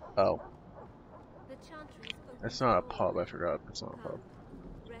 Oh. It's not a pub, I forgot. It's not a pub.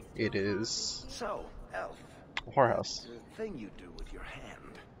 It is So, Elf, a whorehouse. the thing you do with your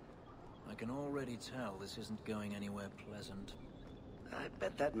hand. I can already tell this isn't going anywhere pleasant. I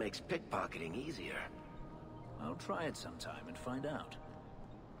bet that makes pickpocketing easier. I'll try it sometime and find out.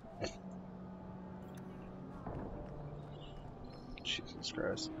 Jesus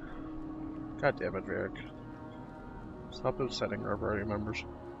Christ. God damn it, Varric. Stop upsetting our party members.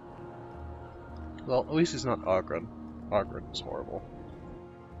 Well, at least he's not Ogren. Ogren is horrible.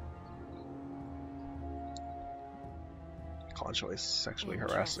 Constantly sexually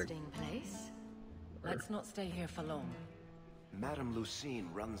harassing. Interesting place. Let's not stay here for long. Madame Lucine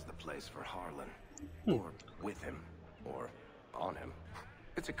runs the place for Harlan. Or with him. Or on him.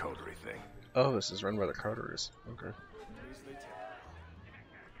 It's a coterie thing. Oh, this is run by the Carters. Okay.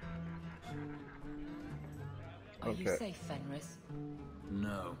 Are you safe, Fenris?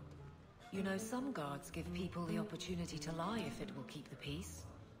 No. You know, some guards give people the opportunity to lie if it will keep the peace.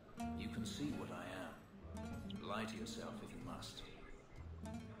 You can see what I am. Lie to yourself if you must.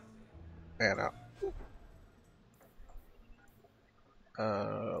 Anna.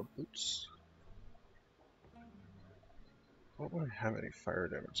 Boots. I don't really have any fire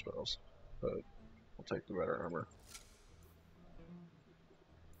damage spells, but I'll take the better armor.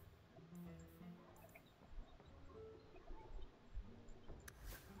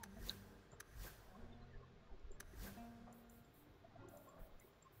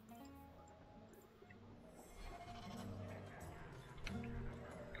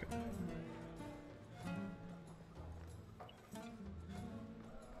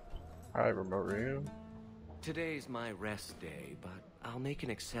 I remember you. Today's my rest day, but I'll make an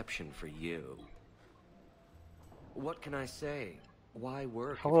exception for you. What can I say? Why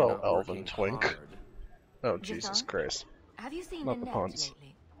work if Hello, you're not Elven working Twink. hard? Oh, Jesus Christ. Have you seen Not the Ninette puns.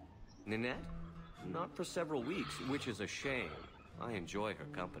 lately? Ninette? Not for several weeks, which is a shame. I enjoy her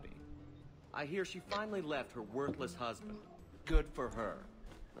company. I hear she finally left her worthless husband. Good for her.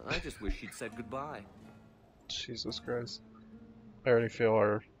 I just wish she'd said goodbye. Jesus Christ. I already feel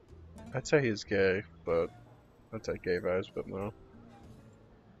her. I'd say he's gay, but I'd say gay vibes, but no.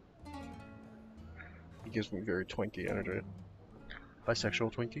 He gives me very Twinkie energy.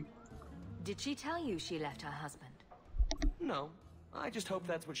 Bisexual Twinkie? Did she tell you she left her husband? No, I just hope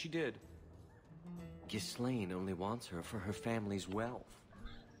that's what she did. Ghislaine only wants her for her family's wealth.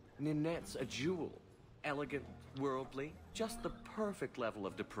 Ninette's a jewel. Elegant, worldly, just the perfect level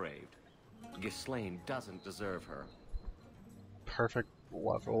of depraved. Ghislaine doesn't deserve her. Perfect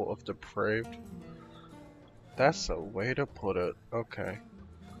level of depraved? That's a way to put it. Okay.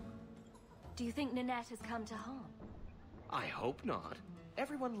 Do you think Ninette has come to harm? I hope not.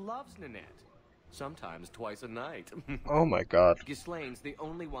 Everyone loves Ninette. Sometimes twice a night. Oh my god. Ghislaine's the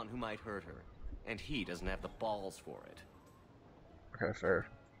only one who might hurt her, and he doesn't have the balls for it. Okay, fair.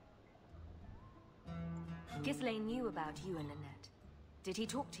 Ghislaine knew about you and Ninette. Did he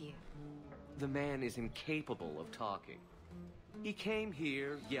talk to you? The man is incapable of talking. He came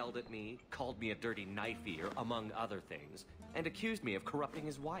here, yelled at me, called me a dirty knife-eater, among other things, and accused me of corrupting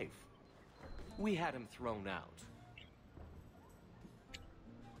his wife. We had him thrown out.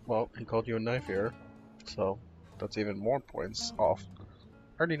 Well, he called you a knife ear, so that's even more points off.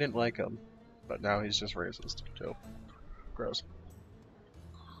 I already didn't like him, but now he's just racist, too. Gross.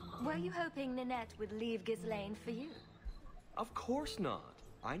 Were you hoping Ninette would leave Ghislaine for you? Of course not.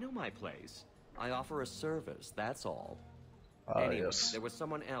 I know my place. I offer a service, that's all. Anyway, yes. there was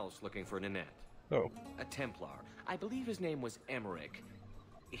someone else looking for Ninette. Oh. A Templar. I believe his name was Emmerich.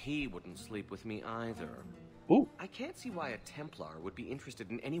 He wouldn't sleep with me either. Ooh. I can't see why a Templar would be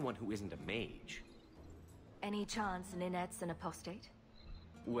interested in anyone who isn't a mage. Any chance Ninette's an apostate?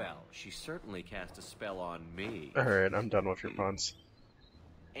 Well, she certainly cast a spell on me. Alright, I'm done with your puns.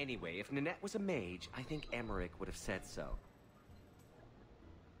 Anyway, if Ninette was a mage, I think Emmerich would have said so.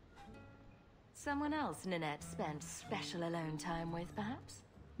 Someone else Ninette spent special alone time with, perhaps?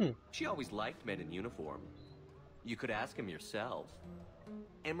 She always liked men in uniform. You could ask him yourself.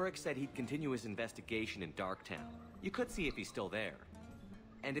 Emmerich said he'd continue his investigation in Darktown. You could see if he's still there.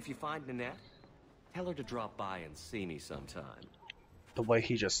 And if you find Ninette, tell her to drop by and see me sometime. The way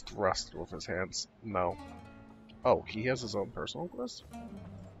he just thrust with his hands. No. Oh, he has his own personal quest?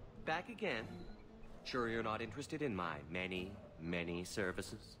 Back again. Sure you're not interested in my many, many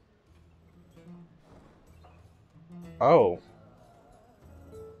services? Oh.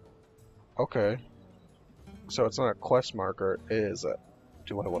 Okay. So it's not a quest marker, it is a...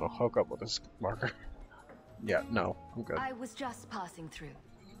 Do I want to hook up with this marker? Yeah, no, I'm good. I was just passing through.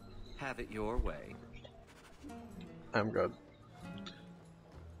 Have it your way. I'm good.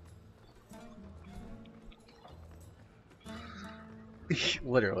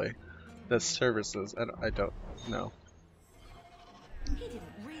 Literally. The services, and I don't know. He didn't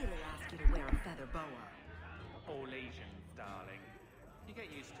really ask you to wear a feather boa. All Asians, darling. You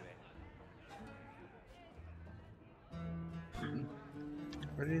get used to it.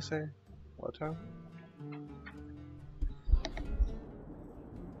 What did he say? What time?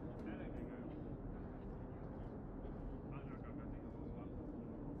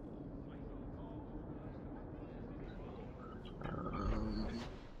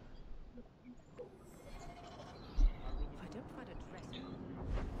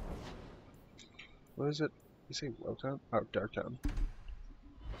 What is it? You say Lowtown? Oh, Darktown.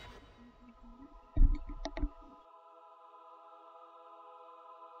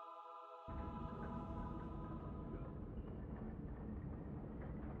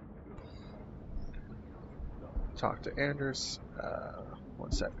 Talk to Anders.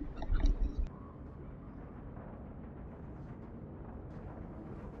 1 second.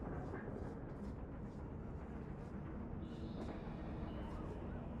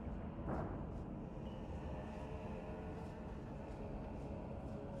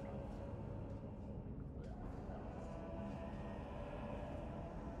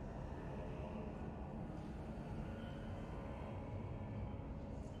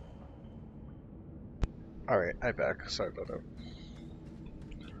 Alright, I'm back. Sorry about that.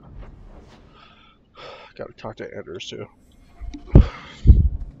 Gotta talk to Anders too.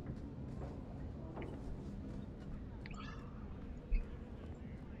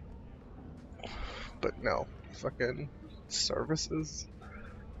 But no, fucking services?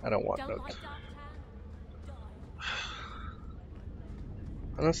 I don't want that.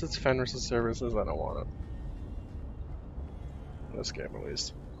 Unless it's Fenris's services, I don't want it. In this game, at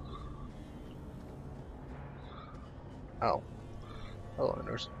least. Oh. Hello,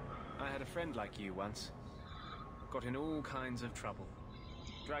 Anders. I had a friend like you once. Got in all kinds of trouble.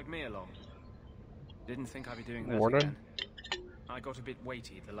 Dragged me along. Didn't think I'd be doing that again. I got a bit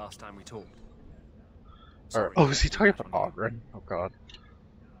weighty the last time we talked. Sorry, oh, is he talking about Ogren? Oh god.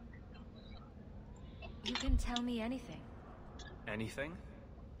 You can tell me anything. Anything?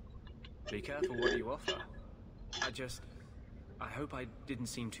 Be careful what you offer. I hope I didn't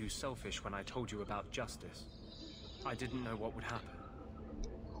seem too selfish when I told you about justice. I didn't know what would happen.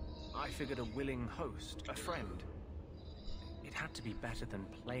 I figured a willing host, a friend. It had to be better than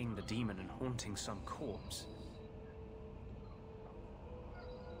playing the demon and haunting some corpse.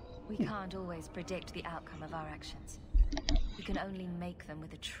 We can't always predict the outcome of our actions. We can only make them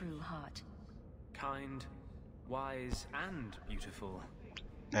with a true heart. Kind, wise, and beautiful.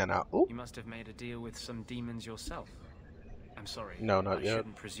 And you must have made a deal with some demons yourself. I'm sorry. No, not I yet.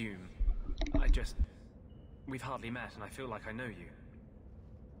 shouldn't presume. We've hardly met, and I feel like I know you.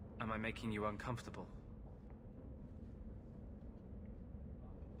 Am I making you uncomfortable?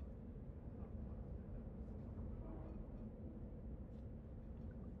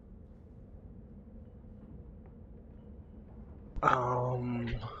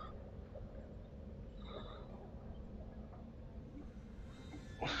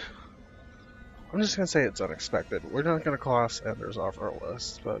 I'm just gonna say it's unexpected. We're not gonna cross Anders off our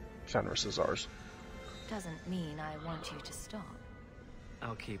list, but Fenris is ours. Doesn't mean I want you to stop.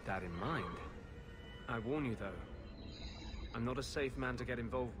 I'll keep that in mind. I warn you, though. I'm not a safe man to get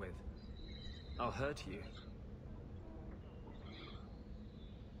involved with. I'll hurt you.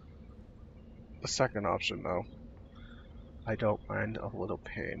 The second option, though. I don't mind a little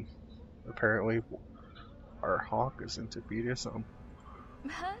pain. Apparently, our Hawke is into BDSM.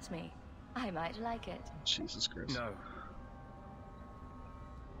 Hurt me. I might like it. Jesus Christ. No.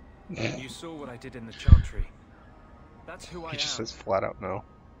 You saw what I did in the Chantry. That's who I am. He just says flat out no.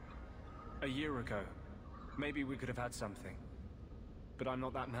 A year ago, maybe we could have had something. But I'm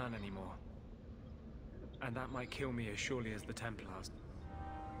not that man anymore. And that might kill me as surely as the Templars.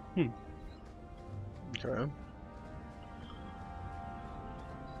 Okay.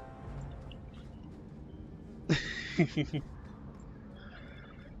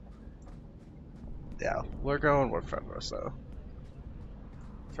 Yeah, we're going with Fenris though.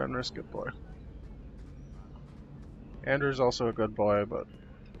 Fenris, good boy. Andrew's also a good boy, but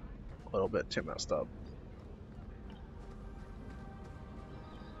a little bit too messed up.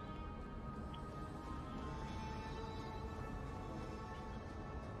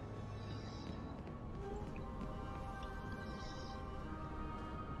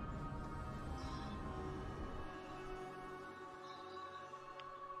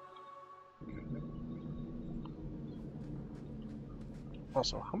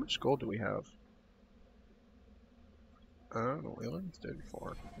 Also, how much gold do we have? Oh, we only did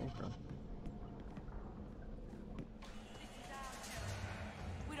 4. Okay.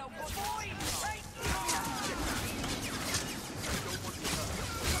 We don't want boys!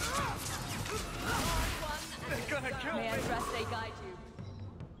 They're gonna kill me! May I trust they guide you?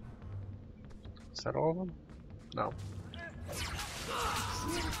 Is that all of them? No.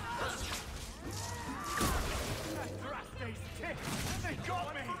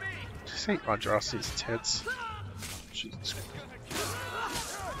 Did you say Andraste's tits? Jesus Christ.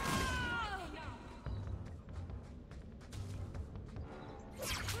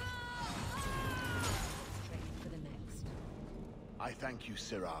 I thank you,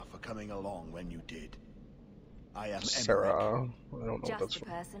 Syrah, for coming along when you did. I am Syrah. I don't know Just what that's the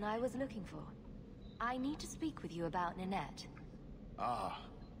person I was looking for. I need to speak with you about Ninette. Ah,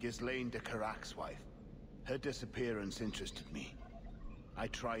 Ghislaine de Carac's wife. Her disappearance interested me. I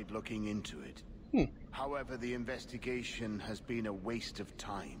tried looking into it. However, the investigation has been a waste of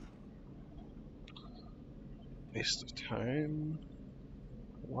time. Waste of time?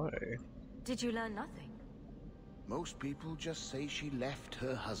 Why? Did you learn nothing? Most people just say she left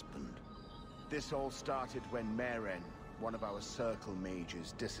her husband. This all started when Maren, one of our circle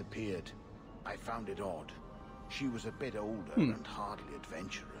mages, disappeared. I found it odd. She was a bit older and hardly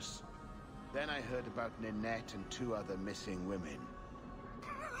adventurous. Then I heard about Ninette and 2 other missing women.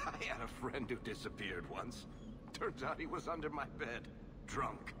 I had a friend who disappeared once. Turns out he was under my bed,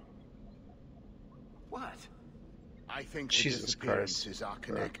 drunk. What? I think the Jesus disappearances Christ. are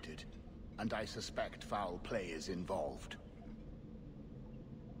connected, and I suspect foul play is involved.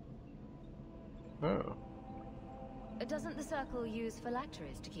 Oh. Doesn't the Circle use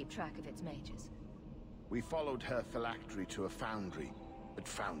phylacteries to keep track of its mages? We followed her phylactery to a foundry, but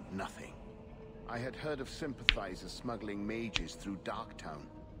found nothing. I had heard of sympathizers smuggling mages through Darktown,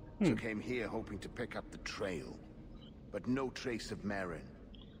 so came here hoping to pick up the trail. But no trace of Maren.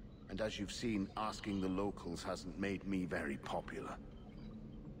 And as you've seen, asking the locals hasn't made me very popular.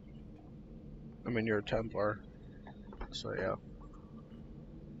 I mean, you're a Templar, so yeah.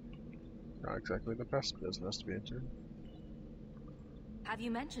 Not exactly the best business to be into. Have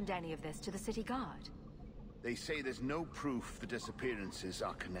you mentioned any of this to the city guard? They say there's no proof the disappearances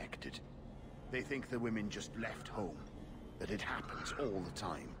are connected. They think the women just left home, that it happens all the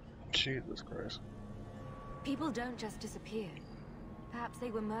time. Jesus Christ. People don't just disappear. Perhaps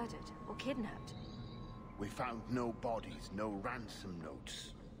they were murdered or kidnapped. We found no bodies, no ransom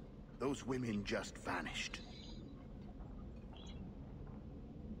notes. Those women just vanished.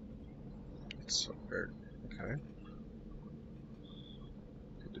 It's so weird. Okay.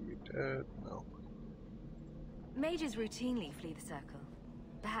 Good to be dead. No. Mages routinely flee the Circle.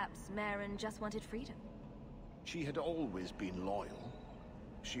 Perhaps Maren just wanted freedom. She had always been loyal.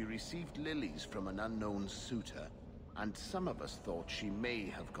 She received lilies from an unknown suitor, and some of us thought she may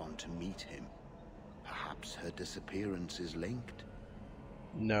have gone to meet him. Perhaps her disappearance is linked?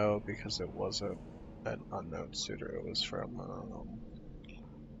 No, because it wasn't an unknown suitor. It was from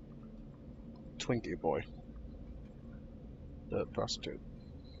Twinkie Boy, the prostitute,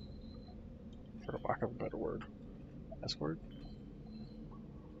 for lack of a better word. S-word?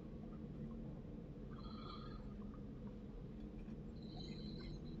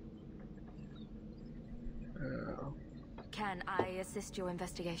 Can I assist your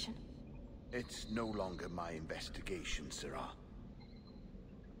investigation? It's no longer my investigation, Sirrah.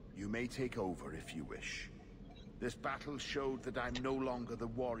 You may take over if you wish. This battle showed that I'm no longer the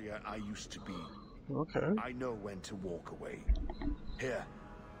warrior I used to be. Okay. I know when to walk away. Here,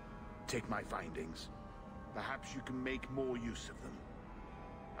 take my findings. Perhaps you can make more use of them.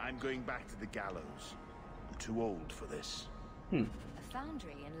 I'm going back to the gallows. I'm too old for this. A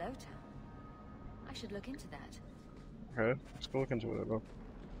foundry in Lowtown. I should look into that. Okay, let's go look into it though.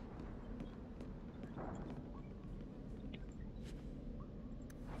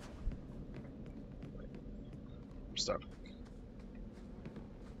 I'm stuck.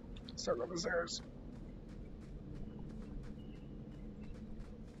 Stuck on the stairs.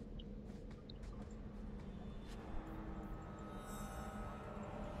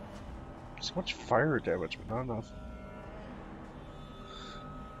 So much fire damage, but not enough.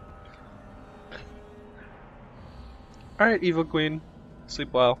 Alright, Evil Queen.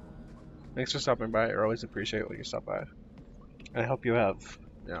 Sleep well. Thanks for stopping by. I always appreciate when you stop by. I hope you have,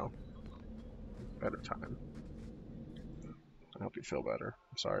 you know, a better time. I hope you feel better.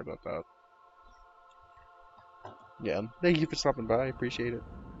 I'm sorry about that. Yeah, thank you for stopping by. I appreciate it.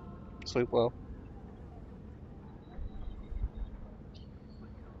 Sleep well.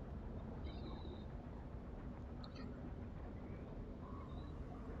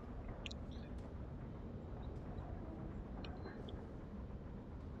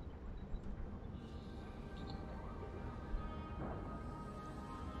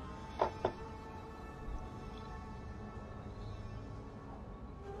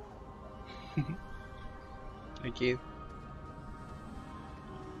 Thank you.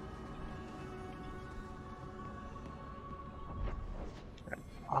 Right,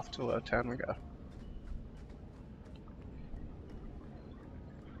 off to Lowtown we go.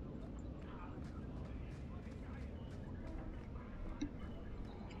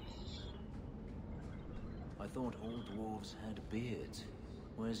 I thought all dwarves had beards.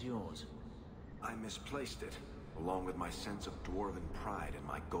 Where's yours? I misplaced it, along with my sense of dwarven pride and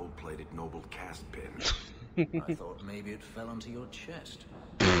my gold-plated noble cast pin. I thought maybe it fell onto your chest.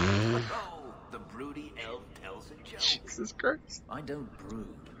 Oh, the broody elf tells a joke. Jesus Christ. I don't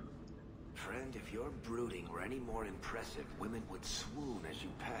brood. Friend, if your brooding were any more impressive, women would swoon as you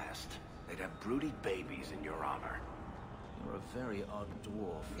passed. They'd have broody babies in your honor. You're a very odd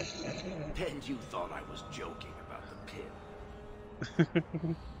dwarf. And you thought I was joking about the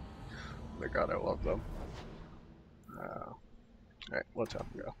pin. My god, I love them. Alright, let's have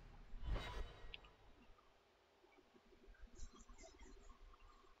we go.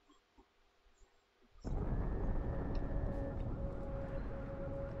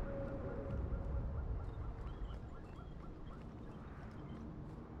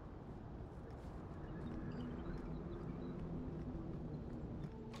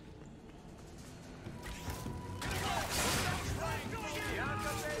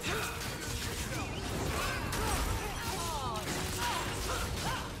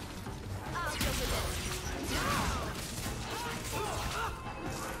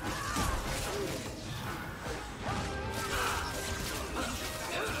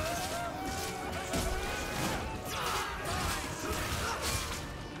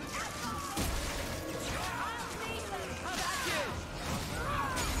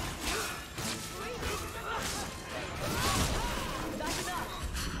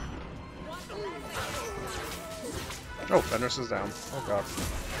 Oh, Fenris is down. Oh god.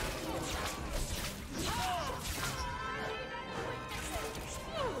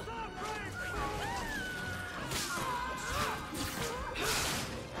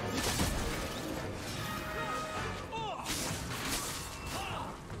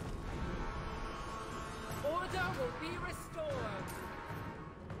 Order will be restored.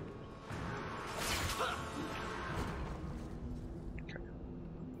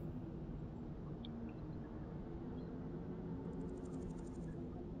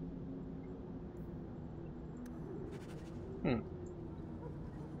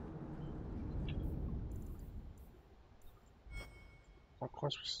 What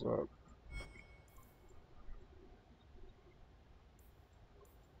quest was that?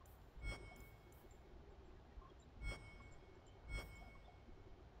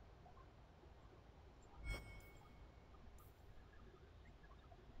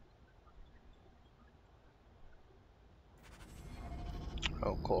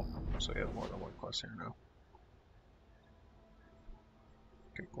 Oh, cool. So you have more than one quest here now.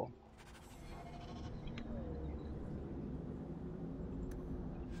 Okay, cool.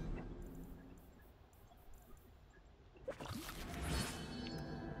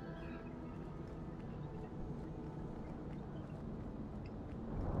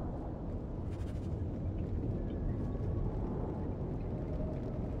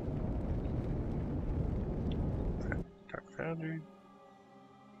 foundry.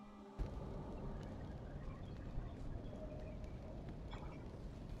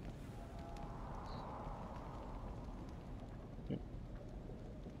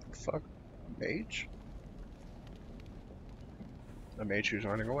 Fuck, mage? A mage who's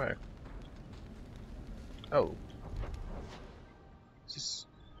running away. Oh. Is this...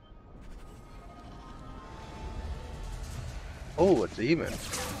 Oh, a demon.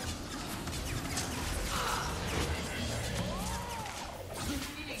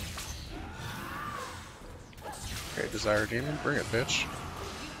 Okay, Desire Demon, bring it, bitch.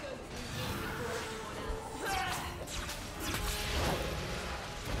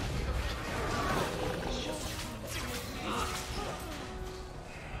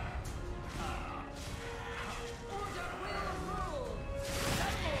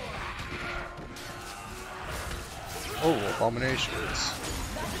 Oh, abominations.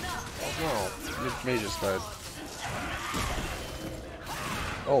 Oh no, your mage just died.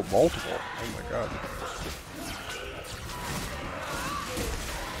 Oh, multiple. Oh my god.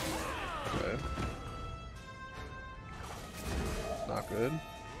 Okay. Not good.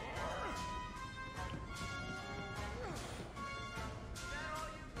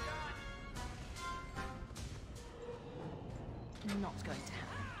 Not going to happen.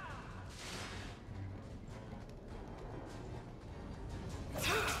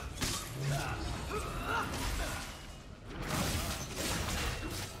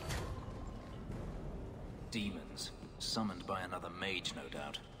 Demons, summoned by another mage, no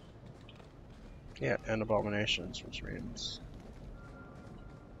doubt. Yeah, and abominations, which means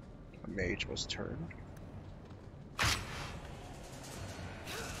a mage was turned.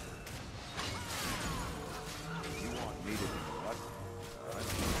 You want me to do what?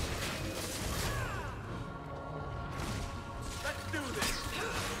 Let's do this!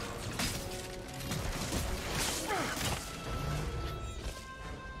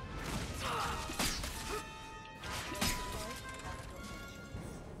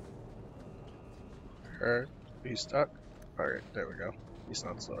 Alright, he's stuck. Alright, there we go. He's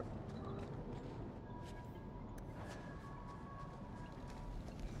not stuck.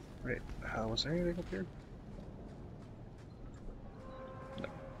 Wait, was there anything up here? No.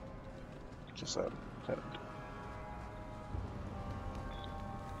 Just a head.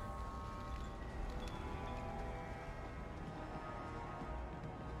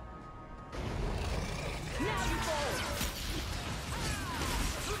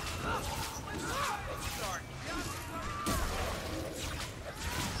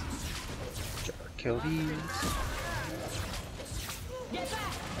 Kill these. That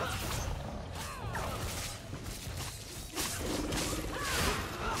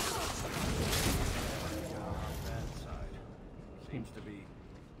side seems to be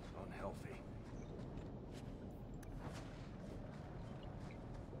unhealthy.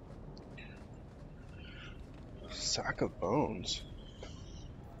 Sack of bones.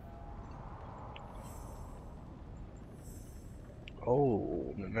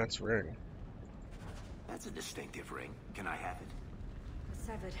 Oh, Nanette's ring. That's a distinctive ring. Can I have it? A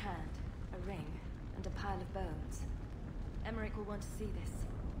severed hand, a ring, and a pile of bones. Emmerich will want to see this.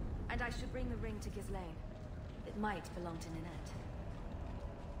 And I should bring the ring to Ghislaine. It might belong to Nanette.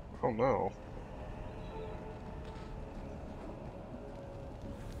 Oh no.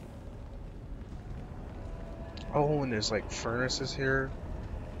 Oh, and there's like furnaces here.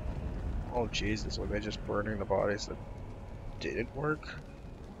 Oh Jesus, were they just burning the bodies that didn't work?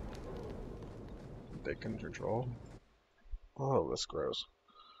 They can control. Oh, that's gross.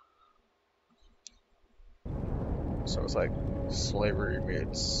 So it's like slavery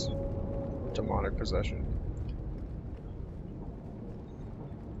meets demonic possession.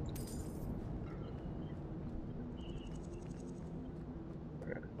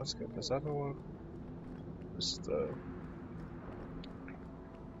 Okay, let's get this other one. This is the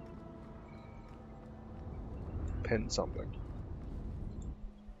pin something.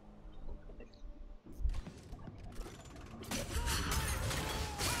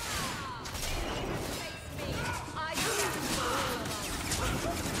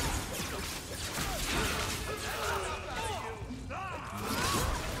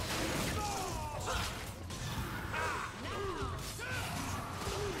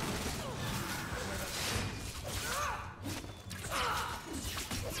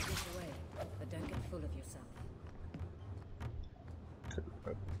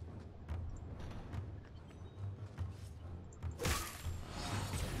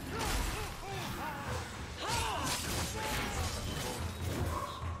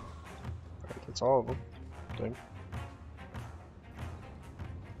 That's all of them, I think.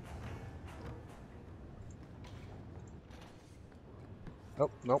 Oh,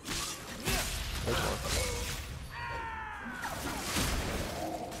 nope. There's one.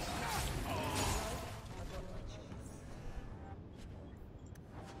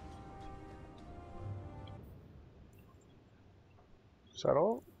 Is that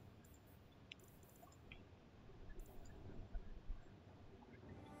all?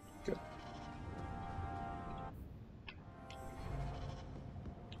 Good.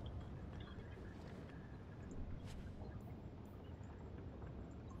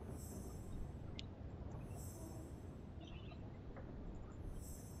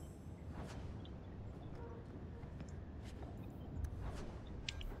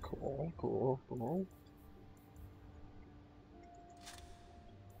 Cool, cool, cool.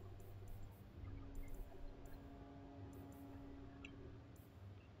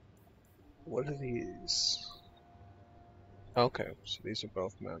 What are these? Okay, so these are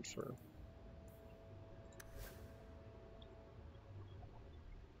both meant for...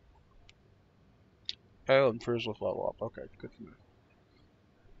 Oh, improves with level up. Okay, good to know.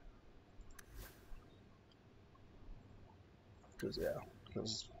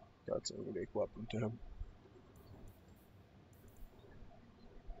 Because that's a unique weapon to him.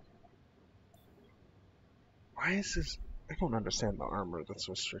 Why is this... I don't understand the armor that's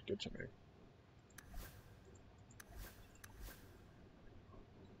restricted to me.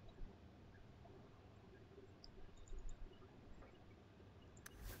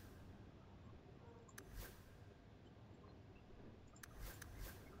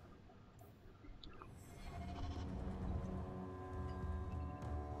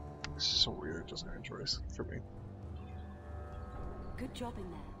 This is a weird design choice for me. Good job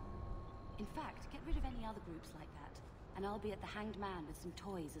in there. In fact, get rid of any other groups like that, and I'll be at the Hanged Man with some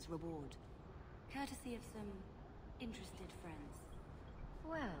toys as reward. Courtesy of some interested friends.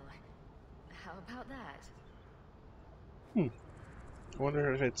 Well, how about that? I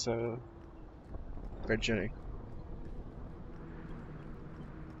wonder if it's Red Jenny.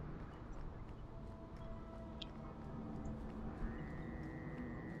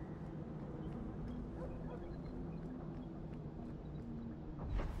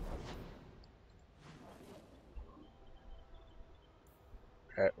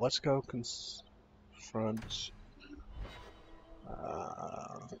 Alright, let's go confront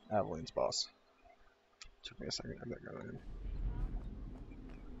Aveline's boss. Took me a second to get going in.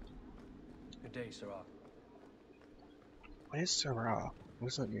 Good day, Sarah. Why is Sarah? What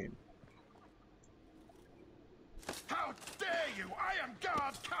does that mean? How dare you! I am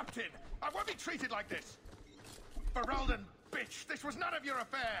guard captain! I won't be treated like this! Ferelden, bitch! This was none of your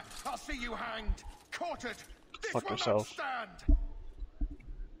affair! I'll see you hanged! Quartered! This Fuck will yourself. not stand!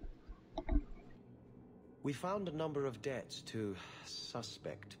 We found a number of debts to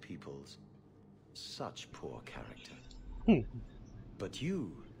suspect peoples. Such poor character. But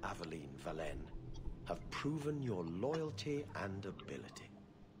you, Aveline Valen, have proven your loyalty and ability.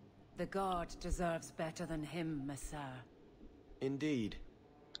 The guard deserves better than him, Messire. Indeed.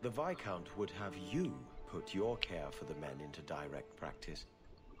 The Viscount would have you put your care for the men into direct practice.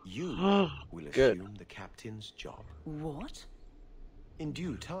 You will assume the captain's job. What? In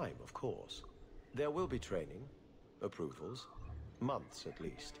due time, of course. There will be training, approvals, months at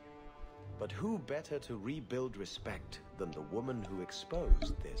least. But who better to rebuild respect than the woman who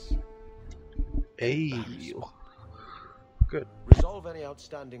exposed this? Hey. Good. Resolve any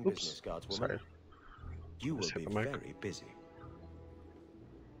outstanding business, guardswoman. Sorry. You will be very busy.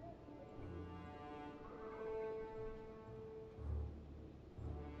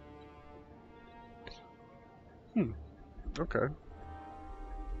 Okay.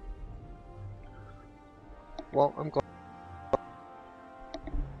 Well, I'm glad.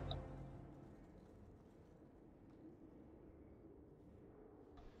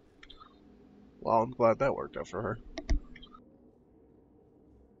 Well, I'm glad that worked out for her.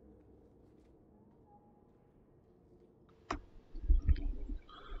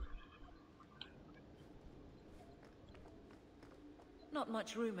 Not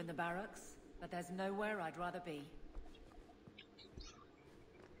much room in the barracks, but there's nowhere I'd rather be.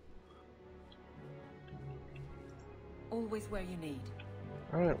 Always where you need.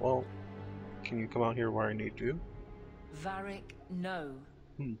 Alright, well, can you come out here where I need you? Varric, no.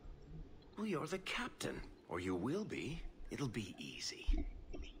 Well, you're the captain, or you will be. It'll be easy.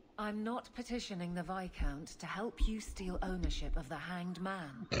 I'm not petitioning the Viscount to help you steal ownership of the Hanged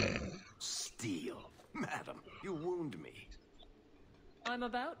Man. Steal? Madam, you wound me. I'm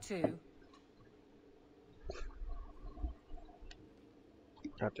about to.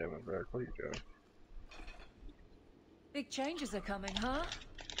 God damn it, Varric, what are you doing? Big changes are coming, huh?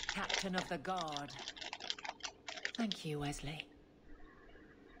 Captain of the Guard. Thank you, Wesley.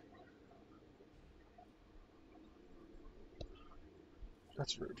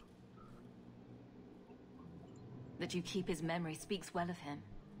 That's rude. That you keep his memory speaks well of him.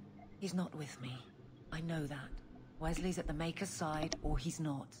 He's not with me. I know that. Wesley's at the Maker's side, or he's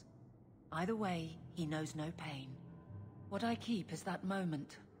not. Either way, he knows no pain. What I keep is that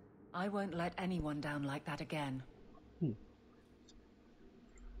moment. I won't let anyone down like that again.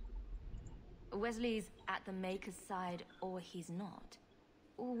 Wesley's at the Maker's side, or he's not.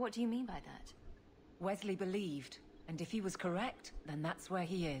 What do you mean by that? Wesley believed, and if he was correct, then that's where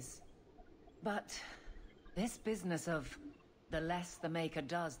he is. But this business of the less the Maker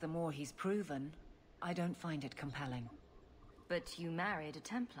does, the more he's proven, I don't find it compelling. But you married a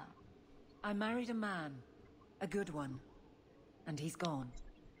Templar. I married a man. A good one. And he's gone.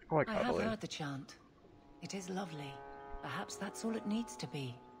 I have heard the chant. It is lovely. Perhaps that's all it needs to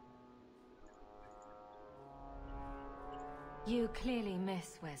be. You clearly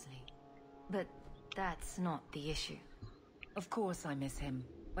miss Wesley. But that's not the issue. Of course I miss him.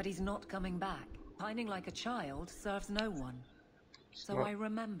 But he's not coming back. Pining like a child serves no one. So I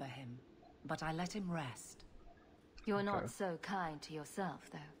remember him. But I let him rest. You're not so kind to yourself,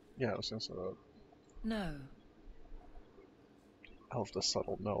 though. Yeah, I was gonna say that. No. I love the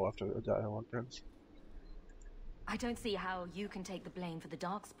subtle no after the dialogue ends. I don't see how you can take the blame for the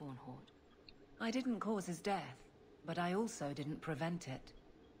Darkspawn Horde. I didn't cause his death, but I also didn't prevent it.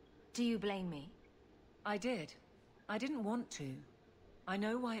 Do you blame me? I did. I didn't want to. I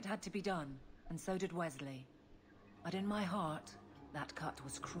know why it had to be done, and so did Wesley. But in my heart, that cut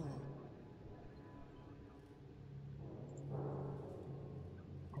was cruel.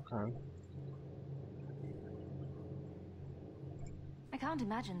 Okay. I can't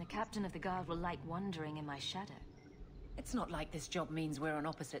imagine the captain of the guard will like wandering in my shadow. It's not like this job means we're on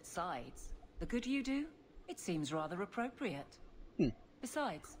opposite sides. The good you do, it seems rather appropriate.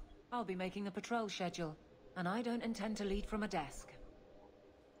 Besides, I'll be making a patrol schedule, and I don't intend to lead from a desk.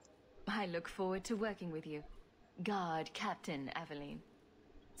 I look forward to working with you. Guard Captain Aveline.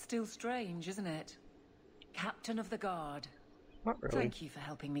 Still strange, isn't it? Captain of the Guard. Not really. Thank you for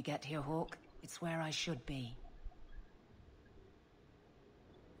helping me get here, Hawke. It's where I should be.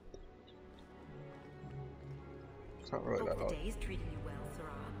 It's not really that Hope the odd. day's treating you well, Sarah.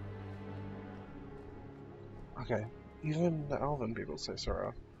 Okay. Even the Elven people say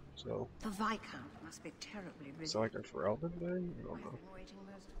Sarah. So The Viscount must be terribly busy. is it like a for Elven day? I don't know. I've been waiting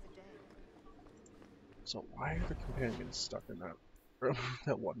most of the day. So why are the companions stuck in that room?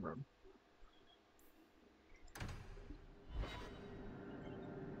 That one room?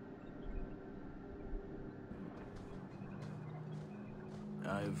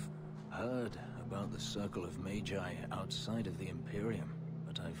 I've heard about the Circle of Magi outside of the Imperium,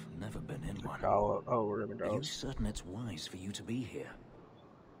 but I've never been in one. Oh, we're in the Are you Gauls. certain it's wise for you to be here?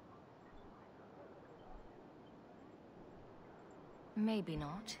 Maybe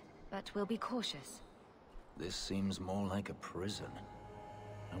not, but we'll be cautious. This seems more like a prison.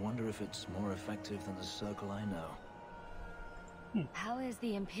 I wonder if it's more effective than the Circle I know. How is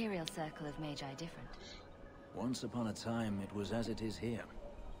the Imperial Circle of Magi different? Once upon a time, it was as it is here.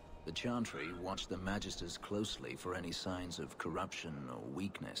 The Chantry watched the Magisters closely for any signs of corruption or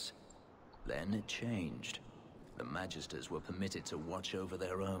weakness. Then it changed. The Magisters were permitted to watch over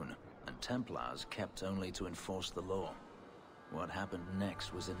their own, and Templars kept only to enforce the law. What happened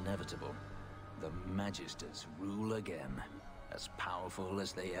next was inevitable. The Magisters rule again, as powerful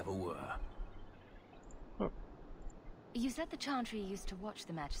as they ever were. You said the Chantry used to watch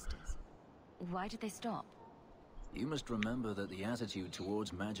the Magisters. Why did they stop? You must remember that the attitude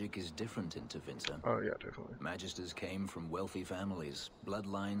towards magic is different in Tevinter. Oh yeah, definitely. Magisters came from wealthy families,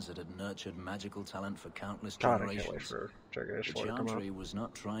 bloodlines that had nurtured magical talent for countless God, I generations. can't wait for Dragon Age The 4 to come out. Chantry was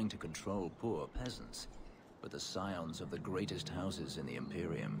not trying to control poor peasants, but the scions of the greatest houses in the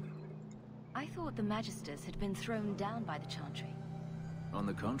Imperium. I thought the Magisters had been thrown down by the Chantry. On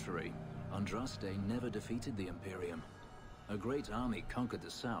the contrary, Andraste never defeated the Imperium. A great army conquered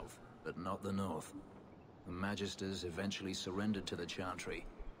the south, but not the north. The Magisters eventually surrendered to the Chantry,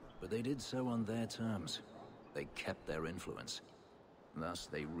 but they did so on their terms. They kept their influence. Thus,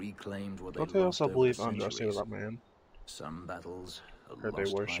 they reclaimed what Don't they they lost also over believe the Andraste centuries. was a man? Some battles are Or they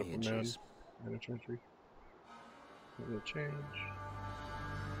lost worship by a man inches. in a Chantry? Maybe a change.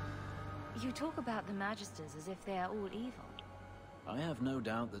 You talk about the Magisters as if they are all evil. I have no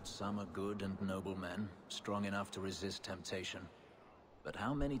doubt that some are good and noble men, strong enough to resist temptation. But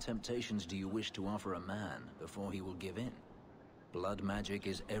how many temptations do you wish to offer a man before he will give in? Blood magic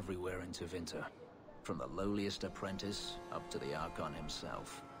is everywhere in Tevinter, from the lowliest apprentice up to the Archon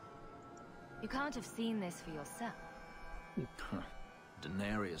himself. You can't have seen this for yourself.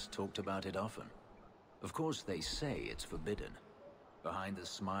 Daenerys talked about it often. Of course they say it's forbidden. Behind the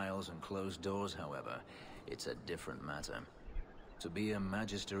smiles and closed doors, however, it's a different matter. To be a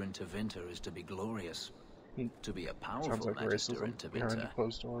Magister in Tevinter is to be glorious. To be a Sounds powerful like Magister in racism behind the Tevinter,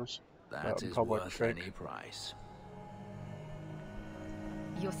 closed doors. that is Public worth fake. any price.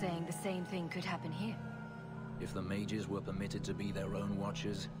 You're saying the same thing could happen here? If the mages were permitted to be their own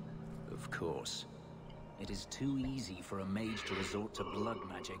watchers, of course. It is too easy for a mage to resort to blood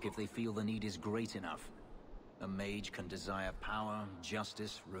magic if they feel the need is great enough. A mage can desire power,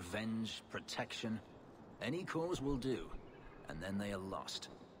 justice, revenge, protection. Any cause will do, and then they are lost.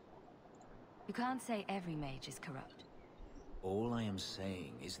 You can't say every mage is corrupt. All I am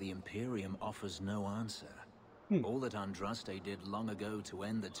saying is the Imperium offers no answer. All that Andraste did long ago to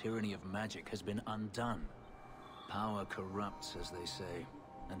end the tyranny of magic has been undone. Power corrupts, as they say,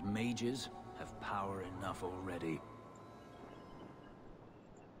 and mages have power enough already.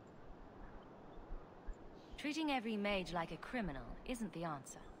 Treating every mage like a criminal isn't the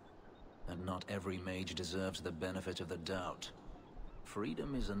answer. And not every mage deserves the benefit of the doubt.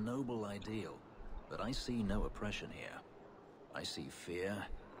 Freedom is a noble ideal, but I see no oppression here. I see fear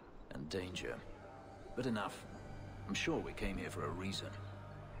and danger. But enough. I'm sure we came here for a reason.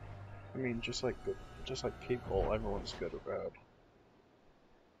 I mean, just like people, everyone's good or bad.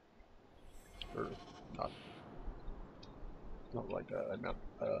 Or not. Not like that. I meant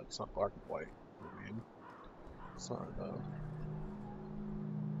it's not black and white. I mean, it's not.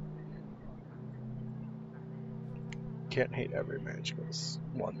 Can't hate every mage because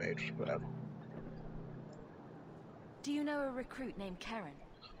one mage is bad. Do you know a recruit named Karen?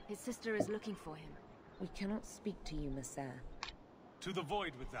 His sister is looking for him. We cannot speak to you, Messer. To the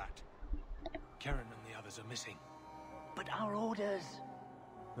void with that. Karen and the others are missing. But our orders...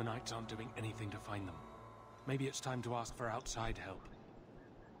 The Knights aren't doing anything to find them. Maybe it's time to ask for outside help.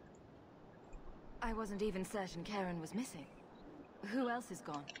 I wasn't even certain Karen was missing. Who else is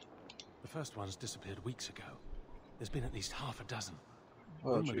gone? The first ones disappeared weeks ago. There's been at least half a dozen.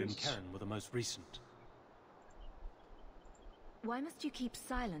 Oh, Wilmot and Jesus. Karen were the most recent. Why must you keep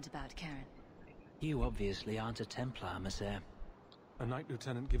silent about Karen? You obviously aren't a Templar, Messer. A Knight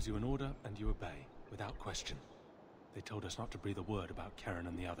Lieutenant gives you an order and you obey, without question. They told us not to breathe a word about Karen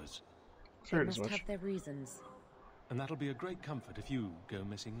and the others. They must have their reasons. And that'll be a great comfort if you go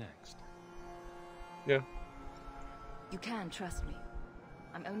missing next. Yeah. You can trust me.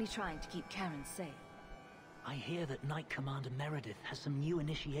 I'm only trying to keep Karen safe. I hear that Knight Commander Meredith has some new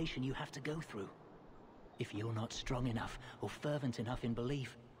initiation you have to go through. If you're not strong enough or fervent enough in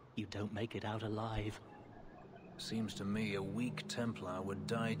belief, you don't make it out alive. Seems to me a weak Templar would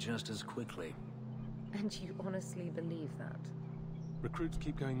die just as quickly. And you honestly believe that? Recruits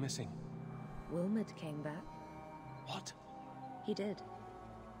keep going missing. Wilmot came back. What? He did.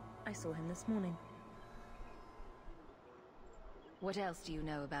 I saw him this morning. What else do you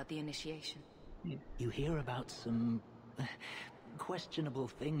know about the initiation? You hear about some questionable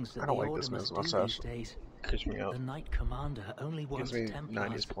things that I the don't like Order this must man's do mustache. these days. Creeps me out. The Knight Commander only wants Gives me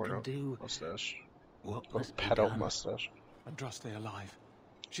Templars 90s that porno can do mustache. what Or must be pedo done. mustache. Andraste alive.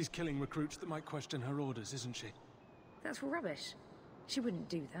 She's killing recruits that might question her orders, isn't she? That's rubbish. She wouldn't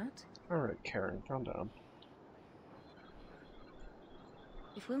do that. Alright, Karen, calm down.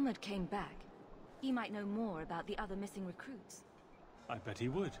 If Wilmot came back, he might know more about the other missing recruits. I bet he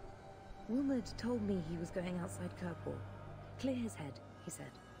would. Wilmot told me he was going outside Kirkwall. Clear his head, he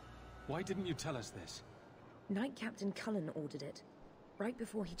said. Why didn't you tell us this? Knight Captain Cullen ordered it, right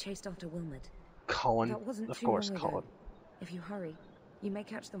before he chased after Wilmot. Cullen? That wasn't Of too course, long ago. Cullen. If you hurry, you may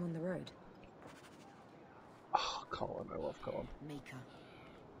catch them on the road. Oh, Cullen, I love Cullen. Mika,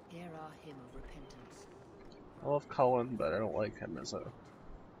 hear our hymn of repentance. I love Cullen, but I don't like him as a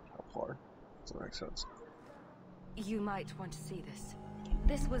Templar. Does that make sense? You might want to see this.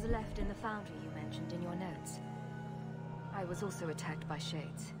 This was left in the foundry you mentioned in your notes. I was also attacked by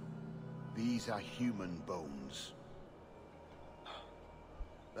shades. These are human bones.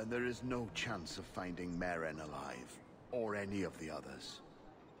 Then there is no chance of finding Meren alive, or any of the others.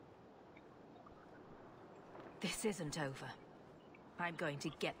 This isn't over. I'm going to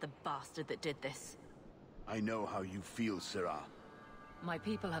get the bastard that did this. I know how you feel, Syrah. My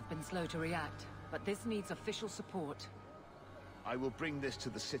people have been slow to react, but this needs official support. I will bring this to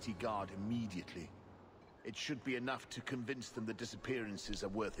the city guard immediately. It should be enough to convince them the disappearances are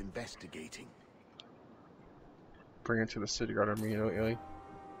worth investigating. Bring it to the city guard immediately.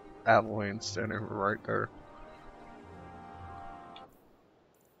 Aveline standing right there.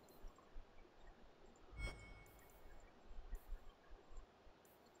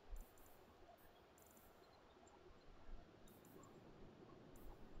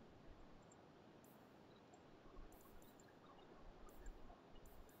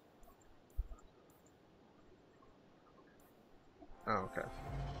 Oh, okay.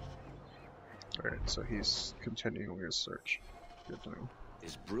 Alright, so he's continuing his search. Good to know.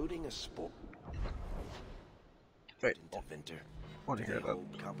 Is brooding a sport? Wait, Into Winter. Want to Do hear they that?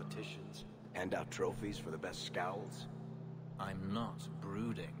 hold competitions? Hand out trophies for the best scowls? I'm not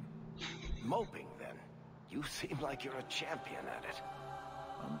brooding. Moping, then. You seem like you're a champion at it.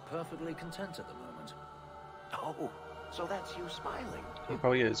 I'm perfectly content at the moment. Oh, so that's you smiling.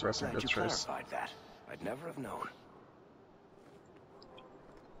 Oh, he is wrestling Glad you good first. clarified that. I'd never have known.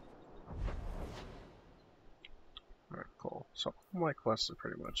 Alright, cool. So all my quests are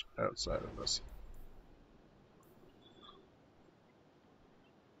pretty much outside of this.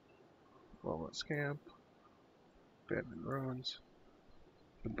 Wellness camp, abandoned ruins,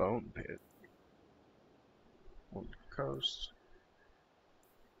 the bone pit, on the coast.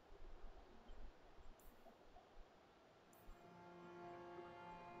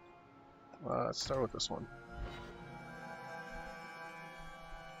 Let's start with this one.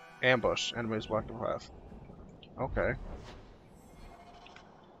 Ambush. Enemies block the path. Okay.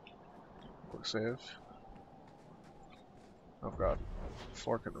 Quick save. Oh god.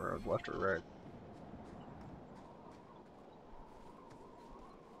 Fork in the road, left or right.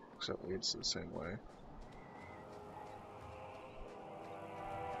 Except leads to the same way.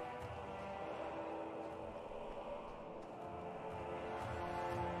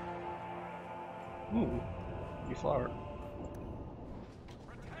 Ooh, you flowered.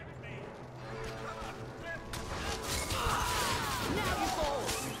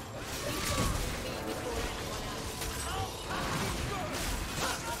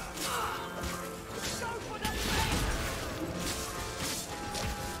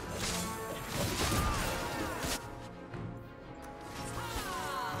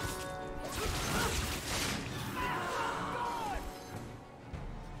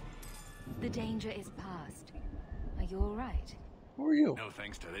 The danger is past. Are you alright? Who are you? No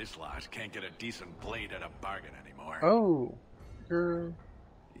thanks to this lot. Can't get a decent blade at a bargain anymore. Oh, you're...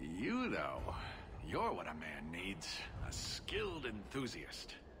 You, though, you're what a man needs. A skilled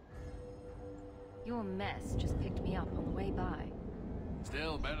enthusiast. Your mess just picked me up on the way by.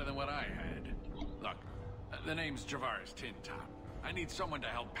 Still better than what I had. Look, the name's Javaris Tintop. I need someone to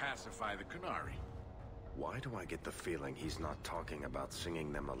help pacify the Kunari. Why do I get the feeling he's not talking about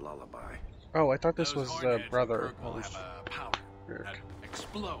singing them a lullaby? Oh, I thought this Those was Horde heads brother. in Kirk will have a powder that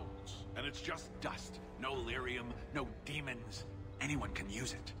explodes, and it's just dust. No lyrium, no demons. Anyone can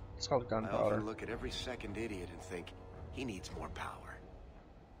use it. It's called I gunpowder. often look at every second idiot and think, he needs more power.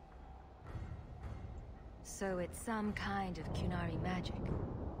 So it's some kind of Kunari magic.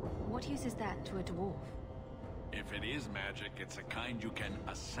 What use is that to a dwarf? If it is magic, it's a kind you can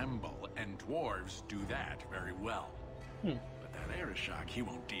assemble, and dwarves do that very well. But that Arishok, he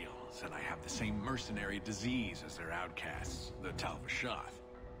won't deal, said I have the same mercenary disease as their outcasts, the Talvashoth.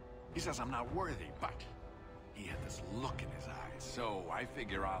 He says I'm not worthy, but he had this look in his eyes, so I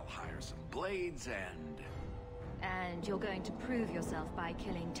figure I'll hire some blades and... And you're going to prove yourself by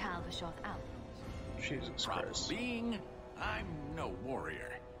killing Talvashoth outlaws? Jesus Problem Christ. being, I'm no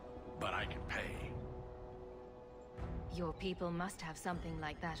warrior, but I can pay. Your people must have something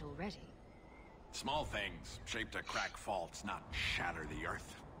like that already. Small things, shaped to crack faults, not shatter the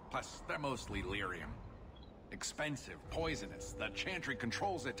earth. Plus, they're mostly lyrium. Expensive, poisonous, the chantry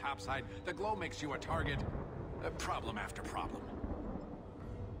controls it topside, the glow makes you a target. Problem after problem.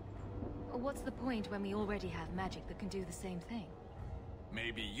 What's the point when we already have magic that can do the same thing?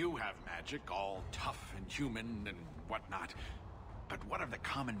 Maybe you have magic, all tough and human and whatnot. But what of the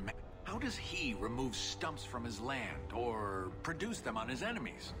common man? How does he remove stumps from his land, or produce them on his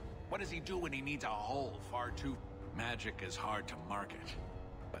enemies? What does he do when he needs a hole far too... Magic is hard to market.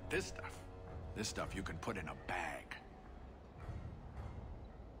 But this stuff you can put in a bag.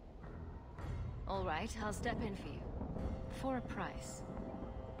 Alright, I'll step in for you. For a price.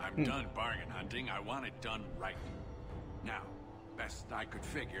 I'm done bargain hunting, I want it done right. Now, best I could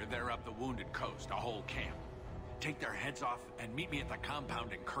figure, they're up the Wounded Coast, a whole camp. Take their heads off and meet me at the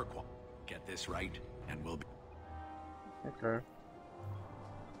compound in Kirkwall. Get this right, and we'll be... Okay.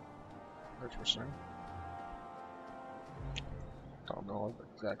 Interesting. Don't know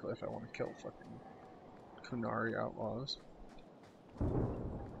exactly if I want to kill fucking Kunari outlaws.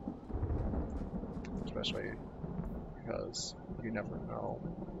 Especially because you never know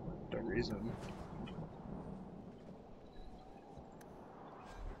the reason.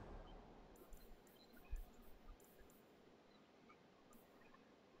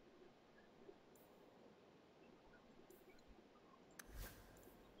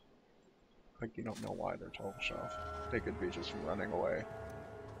 Like, you don't know why they're told to shove. They could be just running away.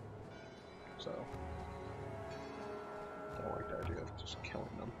 So, don't like the idea of just killing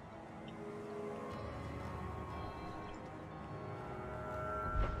them.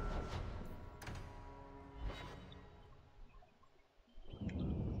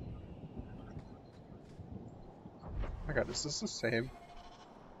 Oh my god, is this the same?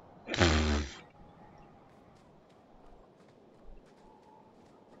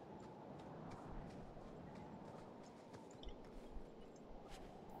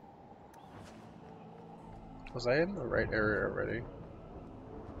 Was I in the right area already?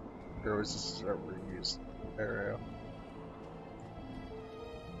 Or was this a reused area?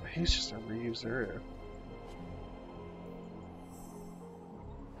 I think it's just a reused area.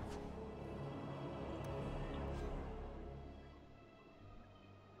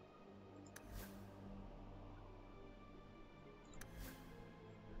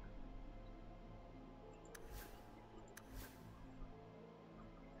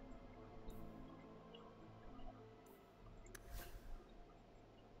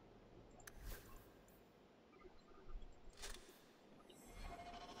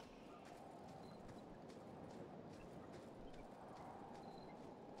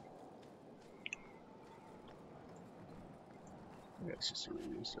 Yeah, it's just a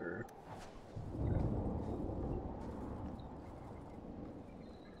reused area.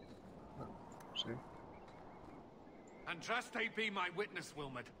 See? Andraste be my witness,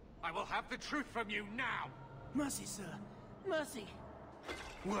 Wilmot. I will have the truth from you now. Mercy, sir. Mercy.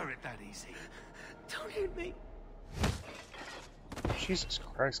 Were it that easy? Don't hit me. Jesus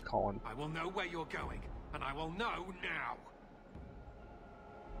Christ, Colin. I will know where you're going, and I will know now.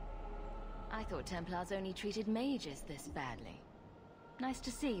 I thought Templars only treated mages this badly. Nice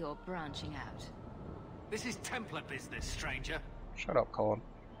to see you're branching out. This is Templar business, stranger. Shut up, Colin.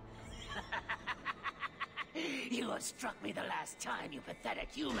 You have struck me the last time, you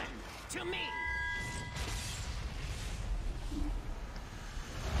pathetic human. To me!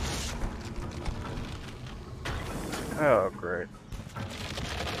 Oh, great.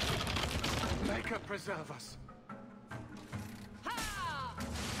 Maker preserve us.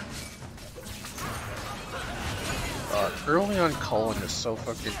 Early on, Colin is so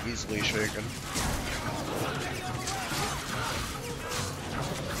fucking easily shaken.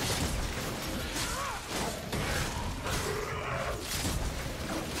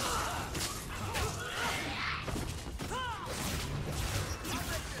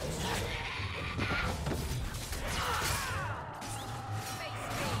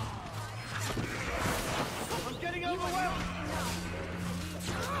 I'm getting overwhelmed!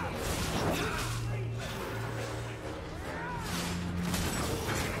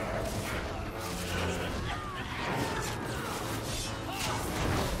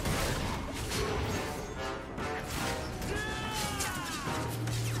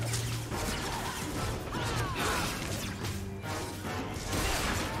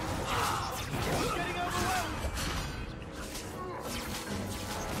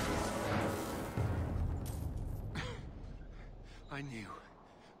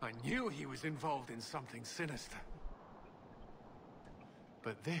 I knew he was involved in something sinister.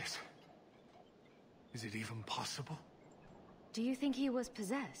 But this... is it even possible? Do you think he was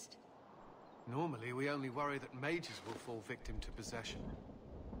possessed? Normally, we only worry that mages will fall victim to possession.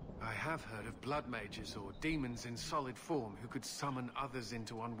 I have heard of blood mages or demons in solid form who could summon others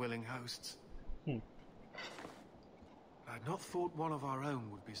into unwilling hosts. I'd not thought one of our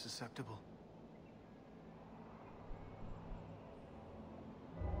own would be susceptible.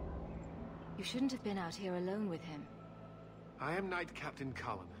 You shouldn't have been out here alone with him. I am Knight Captain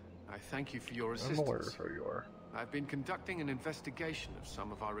Cullen. I thank you for your I'm assistance. aware of who you are. I've been conducting an investigation of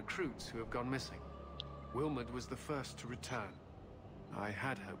some of our recruits who have gone missing. Wilmot was the first to return. I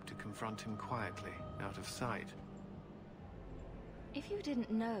had hoped to confront him quietly, out of sight. If you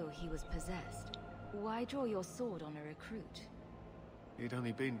didn't know he was possessed, why draw your sword on a recruit? He'd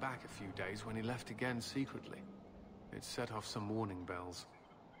only been back a few days when he left again secretly. It set off some warning bells.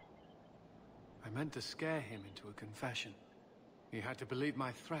 I meant to scare him into a confession. He had to believe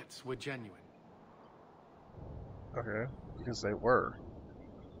my threats were genuine. Okay, because they were.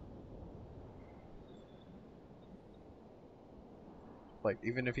 Like,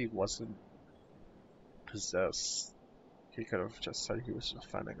 even if he wasn't possessed, he could have just said he was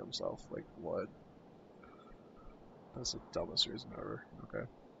defending himself. Like, what? That's the dumbest reason ever. Okay.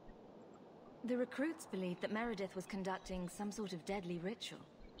 The recruits believed that Meredith was conducting some sort of deadly ritual.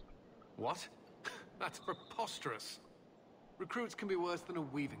 What? That's preposterous. Recruits can be worse than a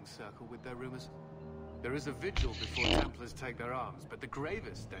weaving circle with their rumors. There is a vigil before Templars take their arms, but the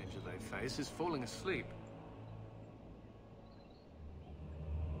gravest danger they face is falling asleep.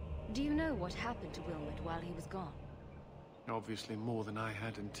 Do you know what happened to Wilmot while he was gone? Obviously more than I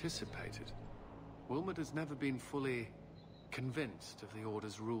had anticipated. Wilmot has never been fully convinced of the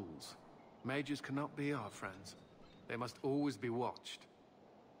Order's rules. Mages cannot be our friends. They must always be watched.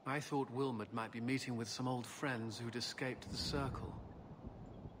 I thought Wilmot might be meeting with some old friends who'd escaped the Circle.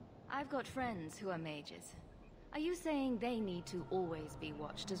 I've got friends who are mages. Are you saying they need to always be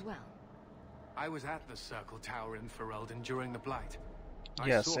watched as well? I was at the Circle Tower in Ferelden during the Blight.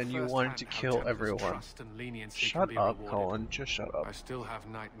 Yes, and you wanted to kill everyone. Shut up, Colin. Just shut up. I still have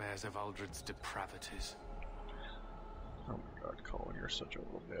nightmares of Uldred's depravities. Oh my god, Colin, you're such a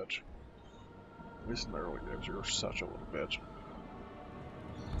little bitch. At least in the early games, you were such a little bitch.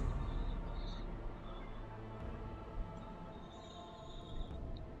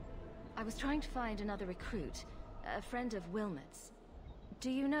 I was trying to find another recruit, a friend of Wilmot's.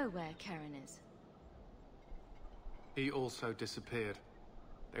 Do you know where Karen is? He also disappeared.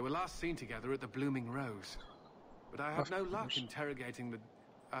 They were last seen together at the Blooming Rose. But I have no luck interrogating the,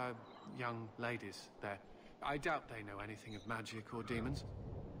 young ladies there. I doubt they know anything of magic or demons.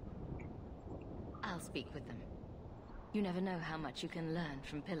 I'll speak with them. You never know how much you can learn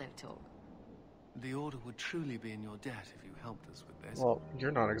from pillow talk. The Order would truly be in your debt if you helped us with this. Well,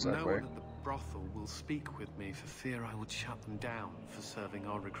 you're not exactly. No one at the brothel will speak with me for fear I would shut them down for serving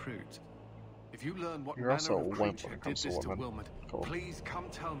our recruit. If you learn what manner of creature did this to Wilmot, please come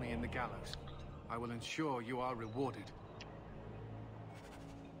tell me in the gallows. I will ensure you are rewarded.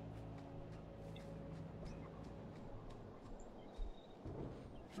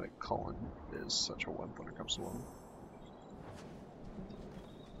 Like, Colin is such a wimp when it comes to women.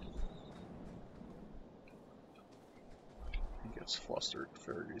 He gets flustered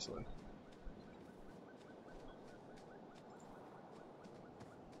very easily.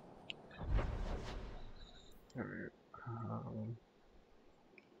 Alright,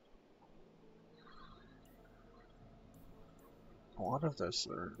 a lot of this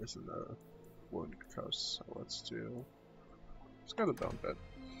there is in the Wound Coast, so let's go to the Bone Pit.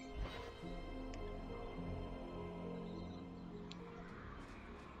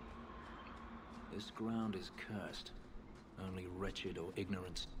 This ground is cursed. Only wretched or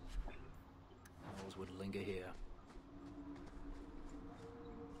ignorant souls would linger here.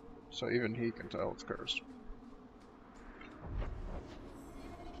 So even he can tell it's cursed.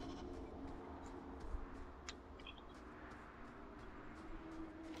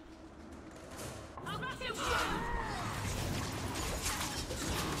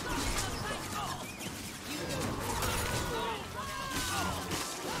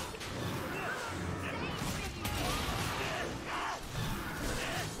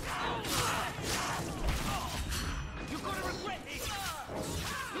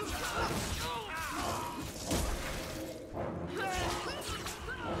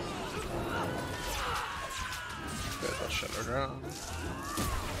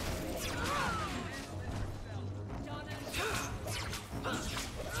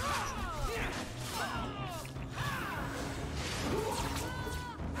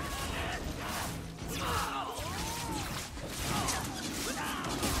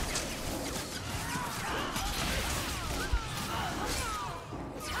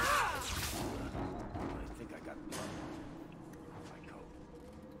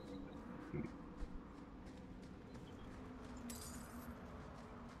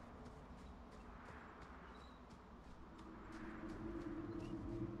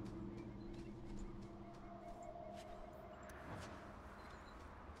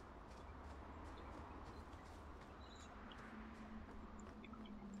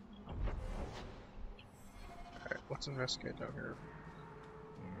 Let's investigate down here.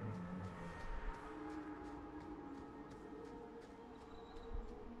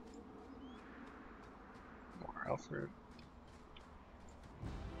 More health root.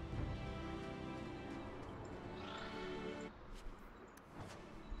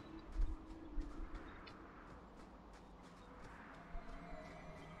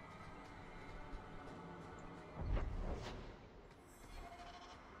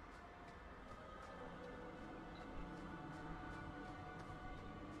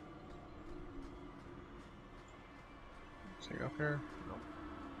 Anything up here? Nope.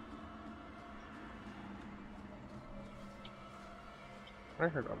 I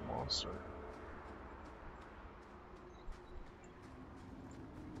heard a monster.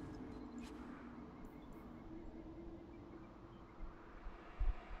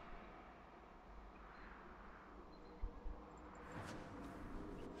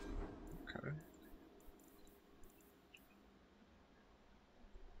 Okay.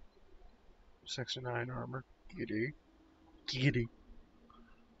 69 armor. Giddy. Giddy.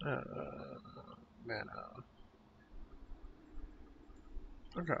 Mana.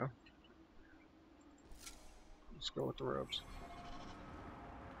 Okay. Let's go with the robes.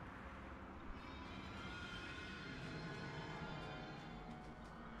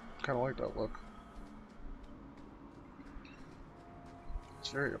 Kind of like that look. It's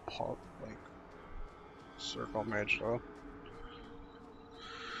very appalled, like circle mage though.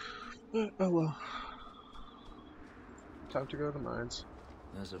 But, oh well. Time to go to the mines.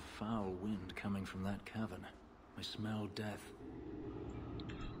 There's a foul wind coming from that cavern. I smell death.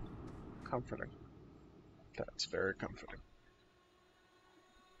 Comforting. That's very comforting.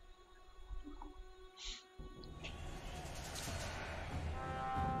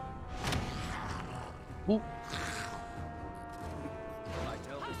 Ooh. I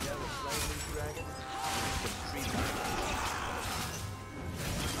tell the yellow flaming dragon to treat me.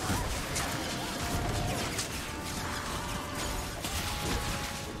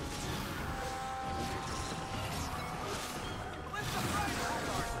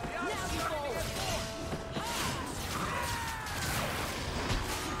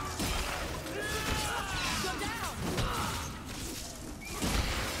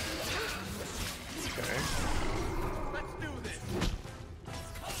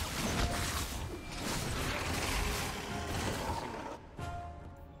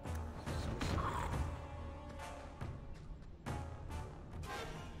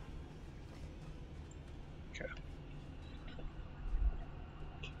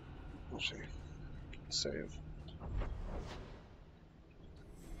 Let's see. Save.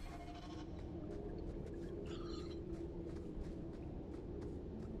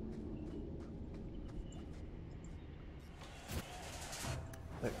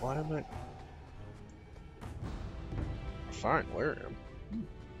 Wait, why am I? Fine, where am I?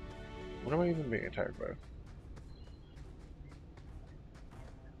 What am I even being attacked by?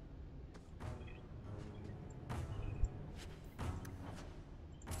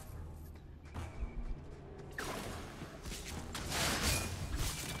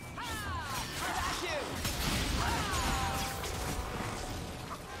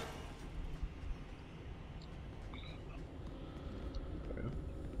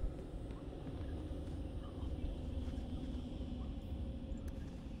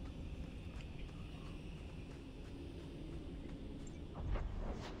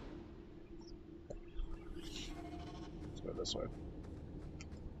 Go this way.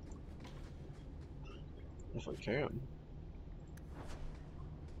 If I can.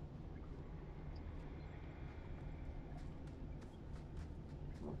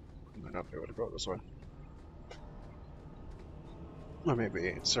 I might not be able to go this way. Or maybe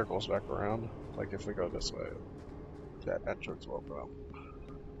it circles back around. Like if we go this way, that entrance will open up.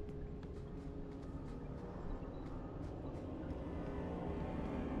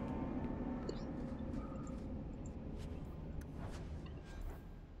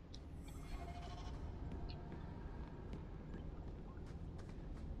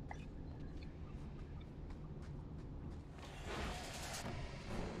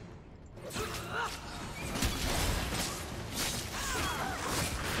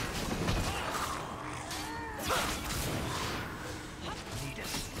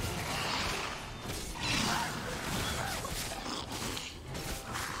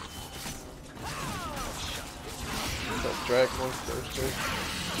 Drag one first,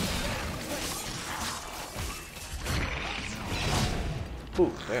 too.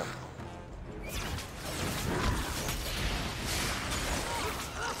 Ooh, damn.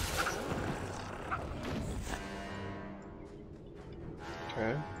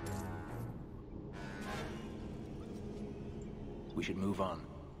 Okay. We should move on.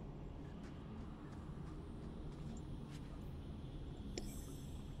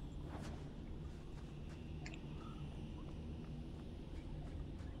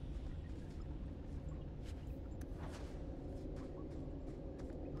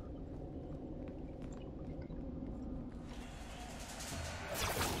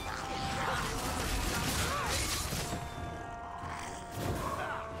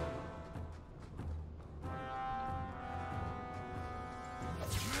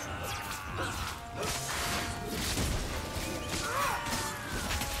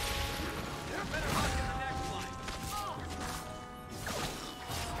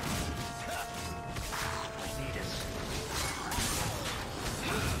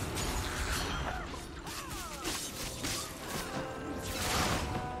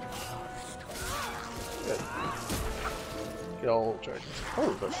 Y'all dragons.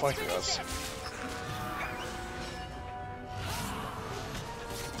 Oh, they're flanking us.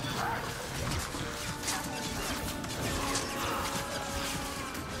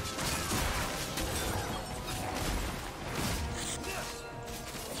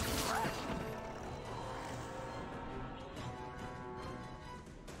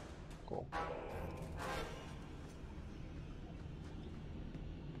 Cool.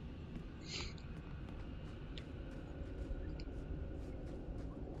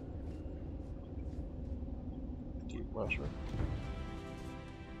 Deep mushroom.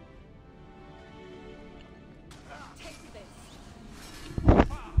 Take this. Order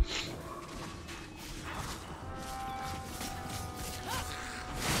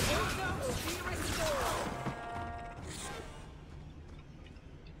will be restored.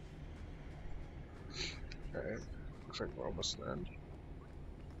 Okay, looks like we're almost at the end.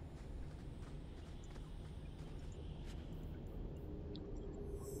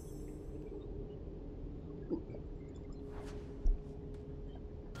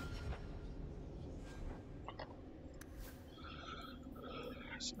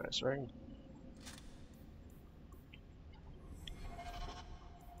 It's a nice ring.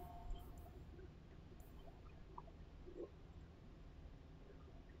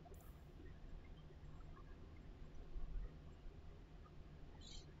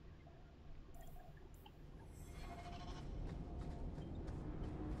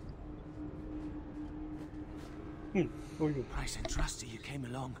 Nice and trusty you came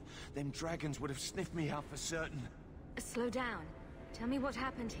along. Them dragons would have sniffed me out for certain. Slow down. Tell me what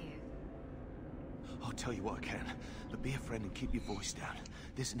happened here. I'll tell you what I can, but be a friend and keep your voice down.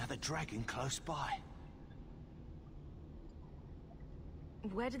 There's another dragon close by.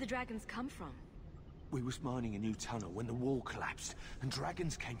 Where did the dragons come from? We was mining a new tunnel when the wall collapsed, and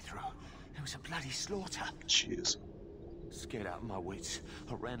dragons came through. There was a bloody slaughter. Jeez. Scared out of my wits,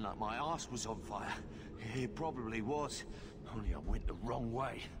 I ran like my arse was on fire. It probably was, only I went the wrong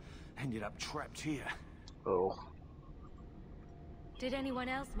way. Ended up trapped here. Oh. Did anyone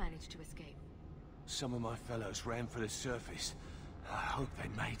else manage to escape? Some of my fellows ran for the surface. I hope they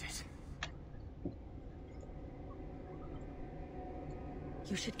made it.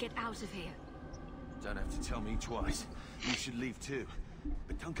 You should get out of here. Don't have to tell me twice. You should leave too.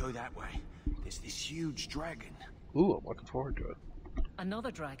 But don't go that way. There's this huge dragon. Ooh, I'm looking forward to it.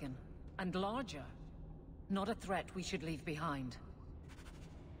 Another dragon, and larger. Not a threat we should leave behind.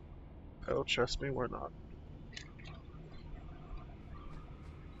 Oh, trust me, we're not.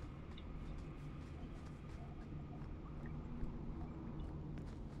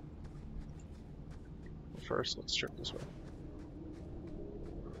 First, let's check this way.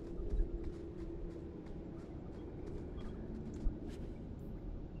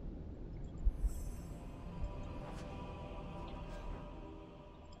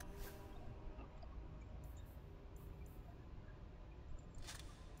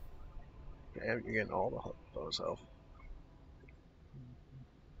 Damn, you're getting all the bonus health.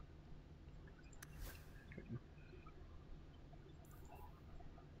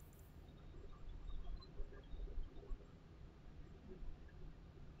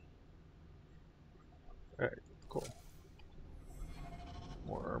 Alright, cool.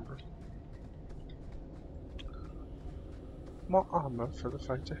 More armor. More armor for the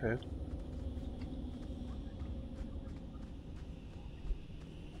fight ahead.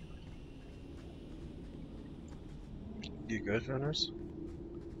 You good, runners?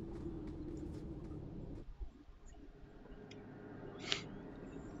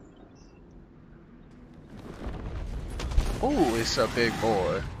 Oh, it's a big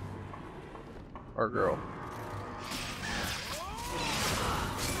boy. Or girl.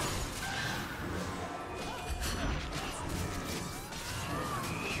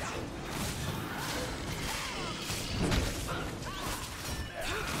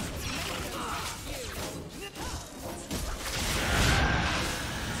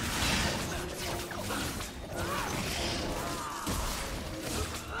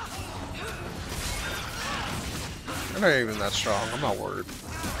 They're not even that strong, I'm not worried.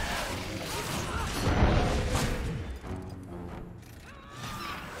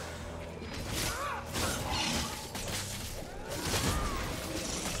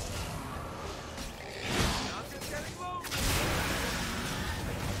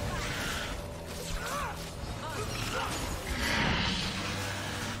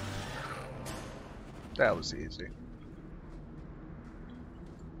 That was easy.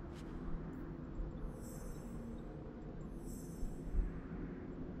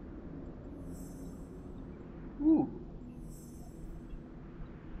 Ooh.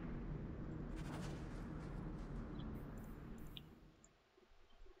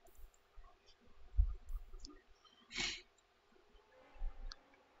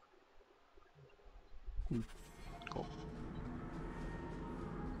 Cool.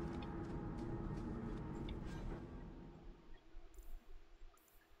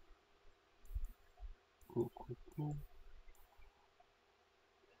 Cool, cool, cool.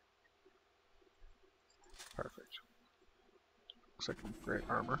 Perfect. Looks like great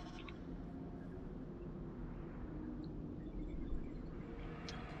armor.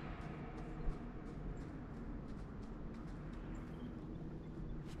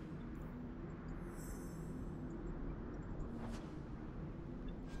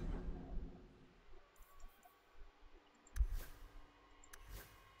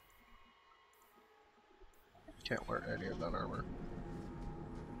 Can't wear any of that armor.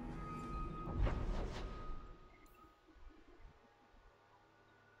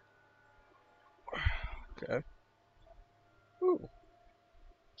 Okay. Ooh.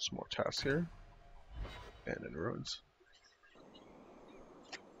 Some more tasks here. Abandoned ruins.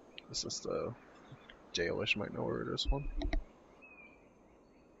 This is the jailish, might know where it is one.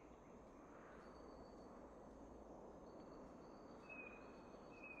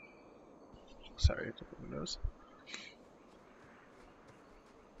 Sorry, I took my nose.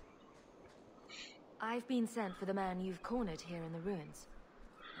 I've been sent for the man you've cornered here in the ruins.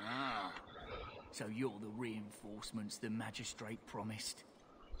 Ah, so you're the reinforcements the magistrate promised.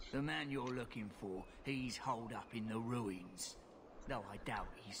 The man you're looking for, he's holed up in the ruins. Though I doubt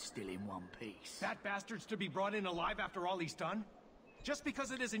he's still in one piece. That bastard's to be brought in alive after all he's done? Just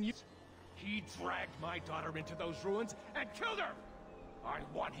because it isn't you? He dragged my daughter into those ruins and killed her! I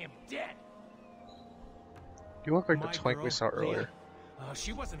want him dead! You look like My the twink girl, we saw earlier. Leah,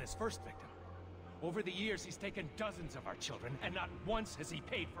 she wasn't his first victim. Over the years, he's taken dozens of our children, and not once has he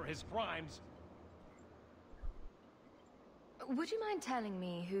paid for his crimes. Would you mind telling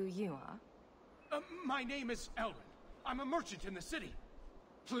me who you are? My name is Elrin. I'm a merchant in the city.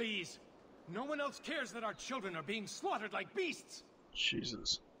 Please, no one else cares that our children are being slaughtered like beasts.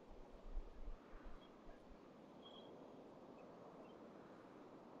 Jesus.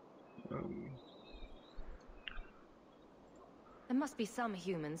 There must be some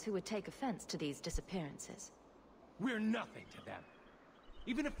humans who would take offense to these disappearances. We're nothing to them.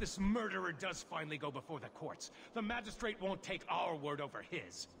 Even if this murderer does finally go before the courts, the magistrate won't take our word over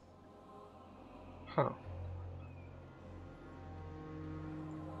his. Huh.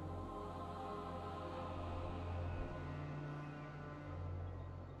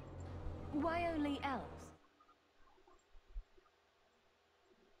 Why only elves?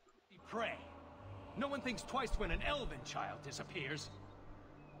 Pray. No one thinks twice when an elven child disappears.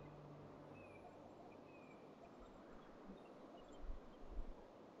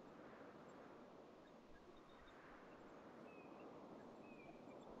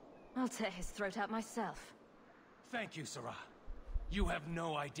 I'll tear his throat out myself. Thank you, Sarah. You have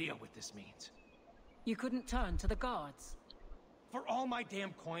no idea what this means. You couldn't turn to the guards. For all my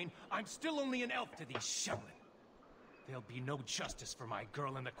damn coin, I'm still only an elf to these shellmen. There'll be no justice for my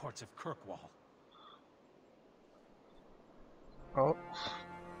girl in the courts of Kirkwall. Oh.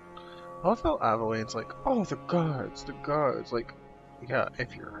 I love how Avalaine's like, oh, the guards. Like, yeah,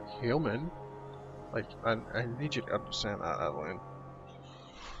 if you're human, like, I need you to understand that, Avalaine.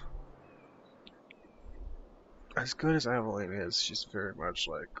 As good as Avalaine is, she's very much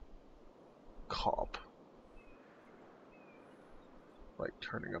like cop. Like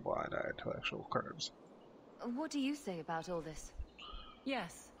turning a blind eye to actual crimes. What do you say about all this?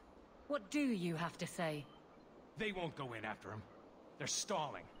 Yes. What do you have to say? They won't go in after him. They're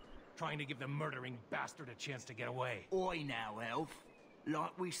stalling, trying to give the murdering bastard a chance to get away. Oi now, elf.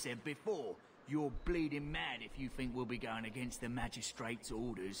 Like we said before, you're bleeding mad if you think we'll be going against the magistrate's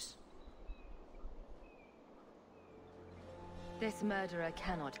orders. This murderer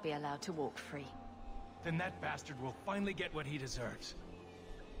cannot be allowed to walk free. Then that bastard will finally get what he deserves.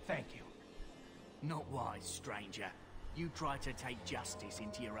 Thank you. Not wise, stranger. You try to take justice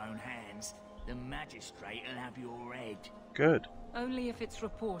into your own hands, the magistrate will have your head. Good. Only if it's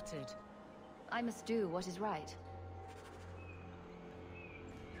reported. I must do what is right.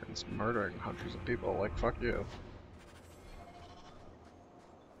 He's murdering hundreds of people, like, fuck you.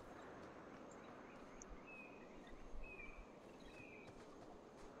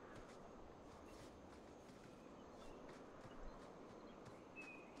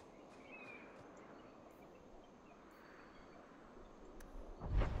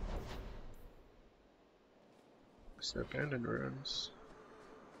 It's the abandoned ruins.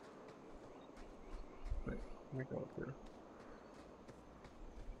 Wait, let me go up here.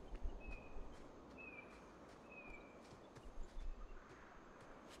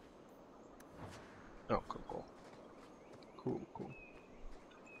 Oh, cool. Cool.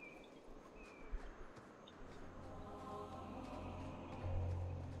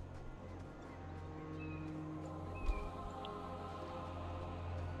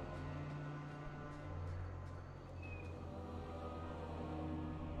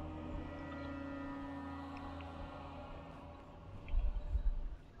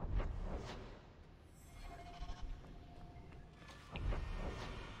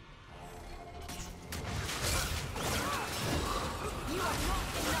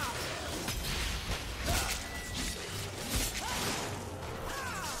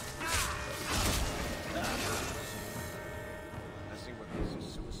 Messing with us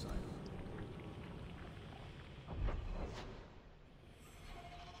is suicidal.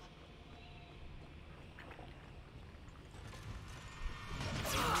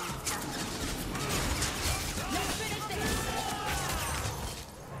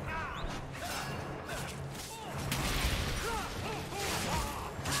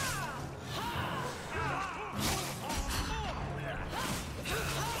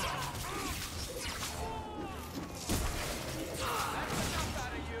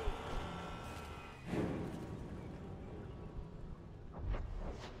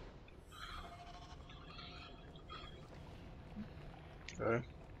 Okay,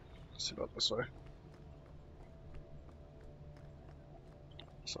 let's see about this way.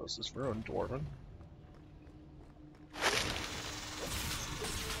 So this is ruined Dwarven.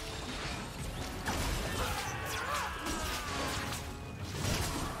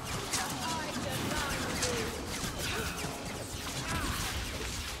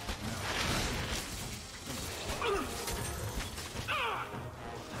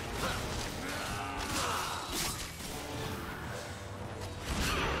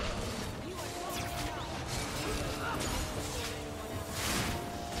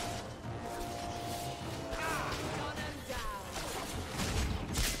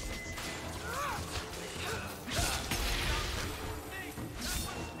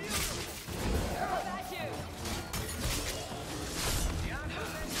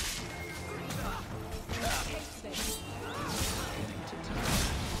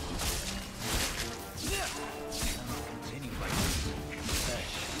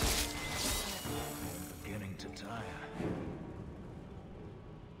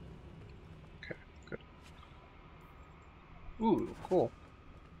 Ooh, cool.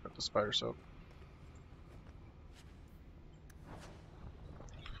 Got the spider soap.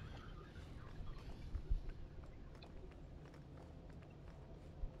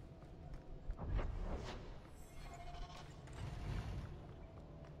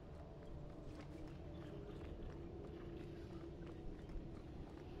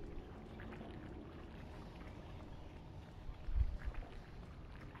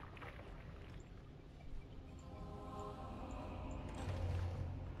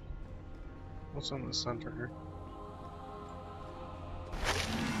 What's in the center here?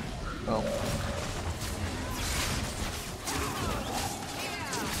 Oh.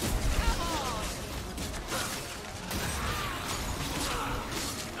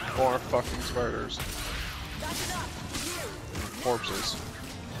 More fucking spiders. Corpses.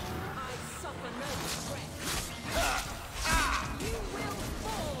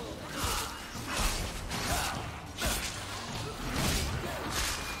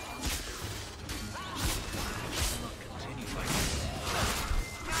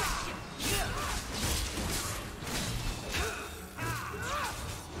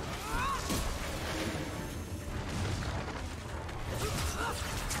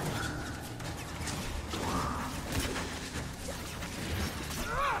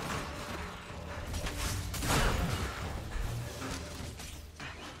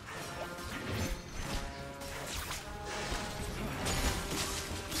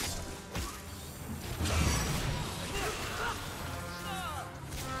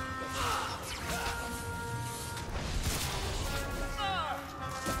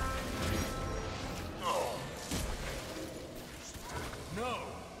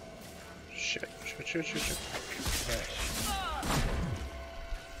 Shit.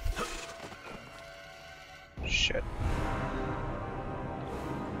 Shit.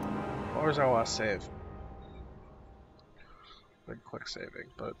 Where's our last save? Been quick saving,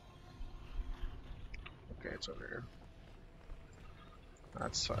 but okay, it's over here.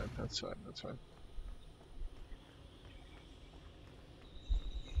 That's fine.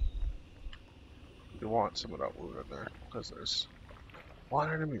 You want some of that loot in there, because there's a lot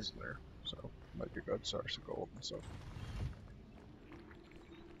of enemies in there, so might be a good source of gold and stuff.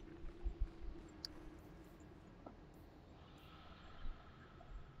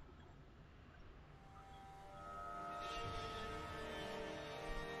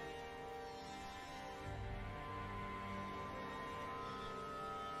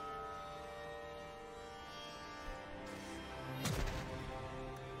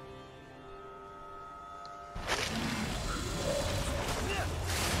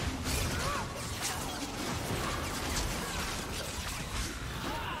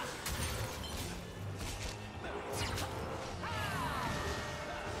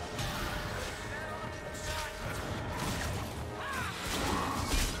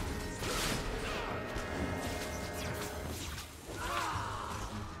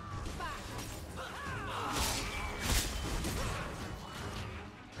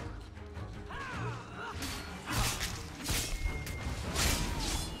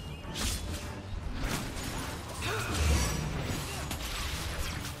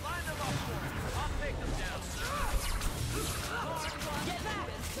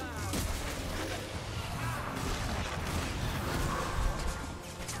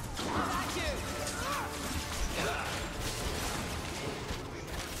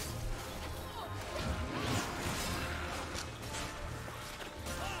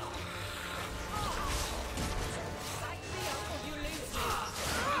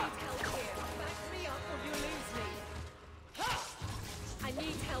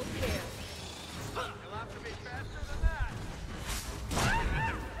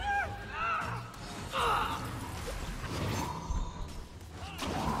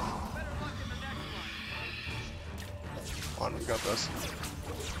 Come on, we got this.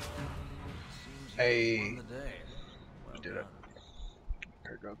 Hey, Won the day. Well we did it.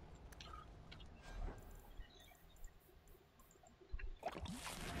 Very good.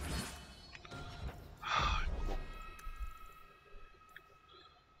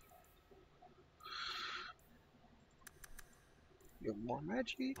 You have more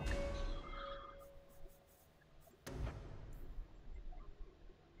magic?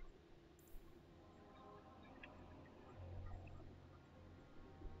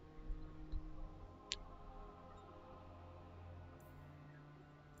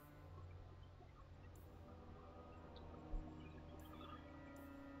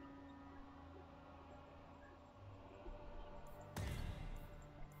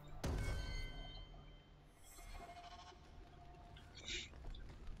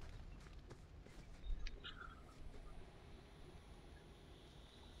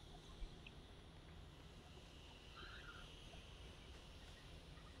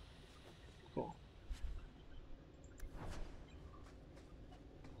 Cool.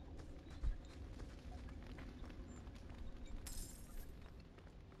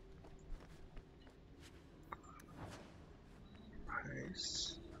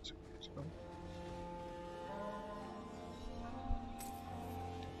 Nice.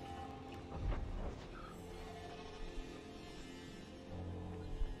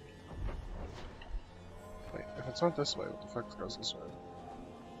 Wait, if it's not this way, what the fuck goes this way?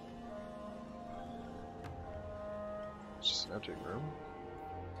 It's just an empty room.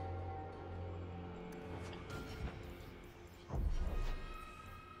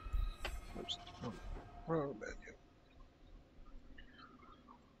 Oops. Oh, oh menu.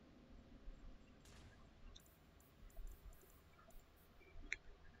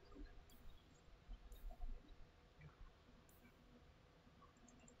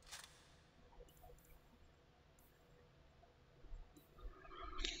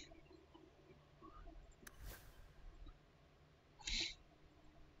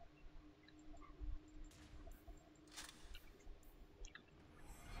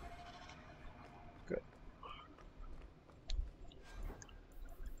 Good.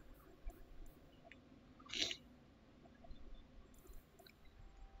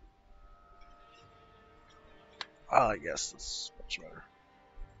 Ah, yes, that's much better.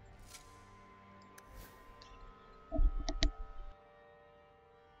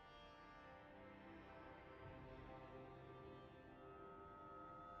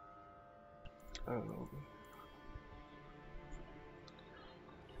 Oh.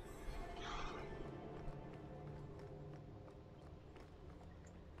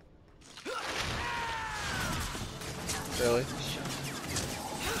 Really?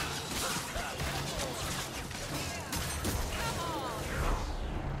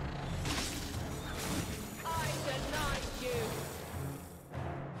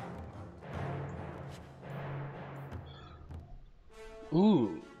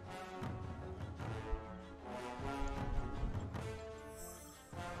 Ooh.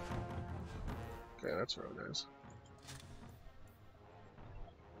 Okay, that's really nice.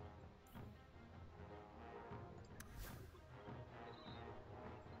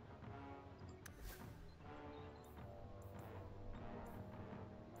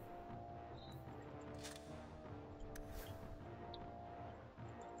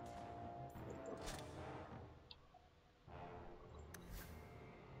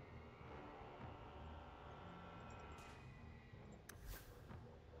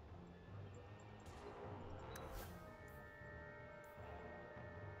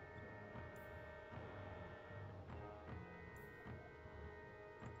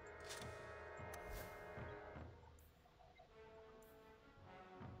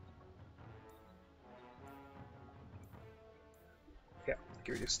 Yeah,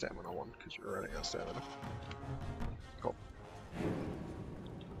 give you stamina one because you're running out of stamina. Cool.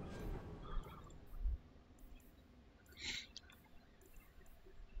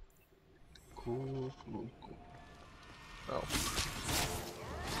 Cool, cool, cool. Oh.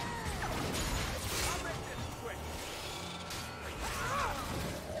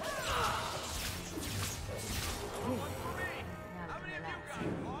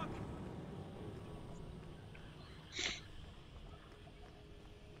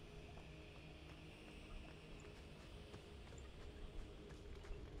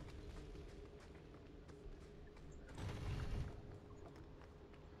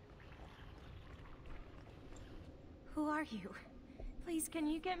 Who are you? Please, can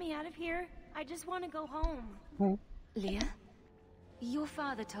you get me out of here? I just want to go home. Leah? Your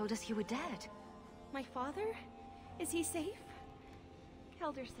father told us you were dead. My father? Is he safe?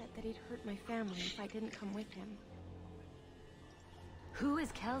 Kelder said that he'd hurt my family if I didn't come with him. Who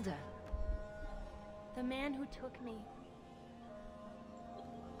is Kelder? The man who took me.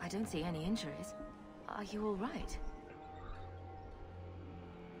 I don't see any injuries. Are you all right?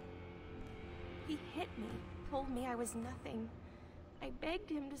 He hit me, told me I was nothing. I begged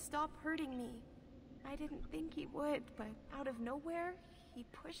him to stop hurting me. I didn't think he would, but out of nowhere, he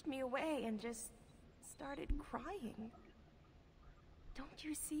pushed me away and just started crying. Don't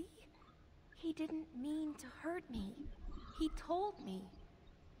you see? He didn't mean to hurt me. He told me.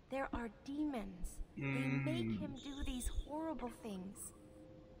 There are demons. They make him do these horrible things.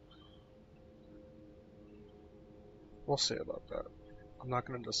 We'll see about that. I'm not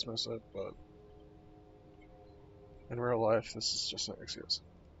going to dismiss it, but in real life, this is just an excuse.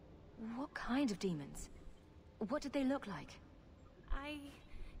 What kind of demons? What did they look like? I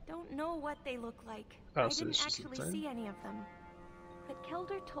don't know what they look like. Oh, I so didn't it's just actually insane? see any of them. But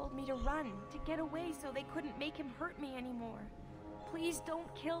Kelder told me to run, to get away so they couldn't make him hurt me anymore. Please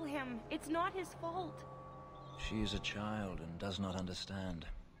don't kill him. It's not his fault. She is a child and does not understand.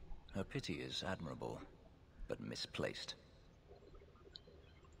 Her pity is admirable, but misplaced.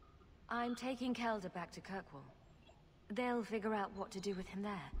 I'm taking Kelder back to Kirkwall. They'll figure out what to do with him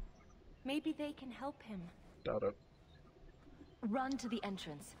there. Maybe they can help him. Doubt it. Run to the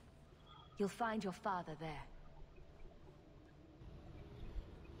entrance. You'll find your father there.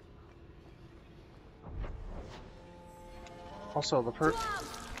 Also, the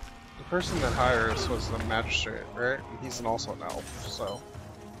person that hires was the magistrate, right? And he's also an elf, so.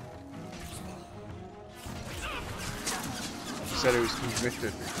 He said he was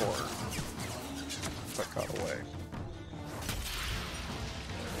convicted before, but got away.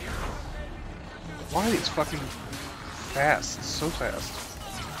 Why are these fucking fast? So fast.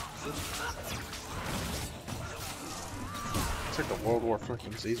 It's like the World War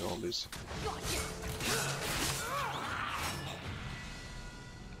freaking Z zombies.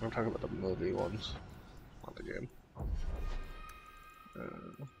 I'm talking about the movie ones, not the game.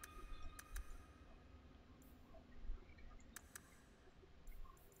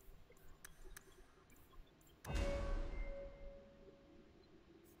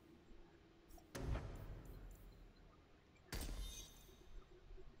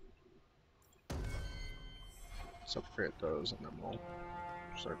 Let's upgrade those and then we'll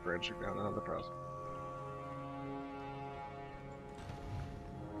start branching down another process.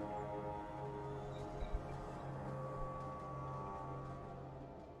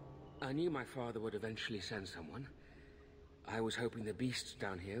 I knew my father would eventually send someone. I was hoping the beasts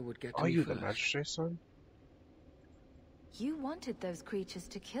down here would get to Are me you first. the magistrate's son? You wanted those creatures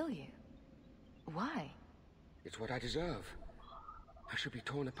to kill you. Why? It's what I deserve. I should be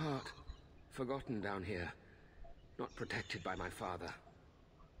torn apart, forgotten down here, not protected by my father.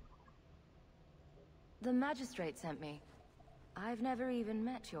 The magistrate sent me. I've never even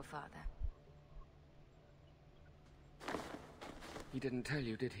met your father. He didn't tell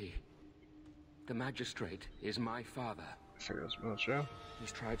you, did he? The magistrate is my father. I figured as much, yeah.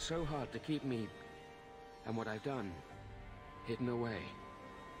 He's tried so hard to keep me, and what I've done, hidden away.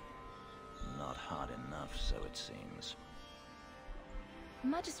 Not hard enough, so it seems.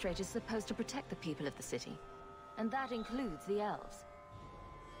 Magistrate is supposed to protect the people of the city, and that includes the elves.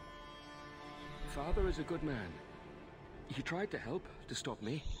 Father is a good man. He tried to help, to stop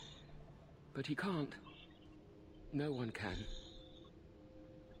me, but he can't. No one can.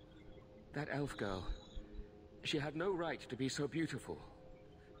 That elf girl, she had no right to be so beautiful,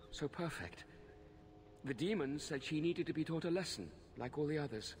 so perfect. The demons said she needed to be taught a lesson, like all the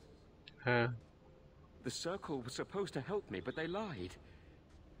others. Huh? The Circle was supposed to help me, but they lied.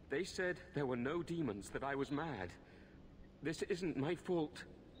 They said there were no demons, that I was mad. This isn't my fault.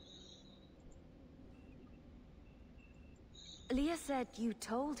 Leah said you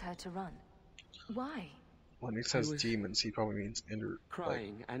told her to run. Why? When he says demons, he probably means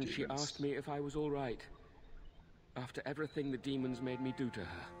crying, like, and demons. she asked me if I was all right. After everything the demons made me do to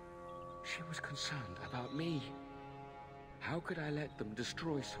her, she was concerned about me. How could I let them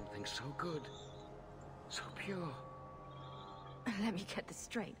destroy something so good, so pure? Let me get this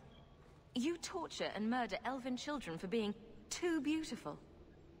straight. You torture and murder elven children for being too beautiful.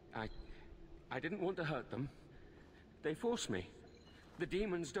 I didn't want to hurt them. They forced me. The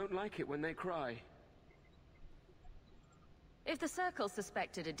demons don't like it when they cry. If the Circle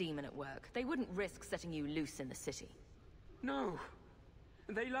suspected a demon at work, they wouldn't risk setting you loose in the city. No.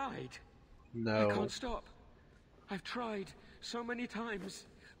 They lied. No. I can't stop. I've tried so many times.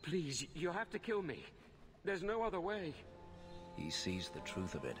 Please, you have to kill me. There's no other way. He sees the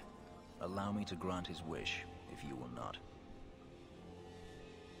truth of it. Allow me to grant his wish, if you will not.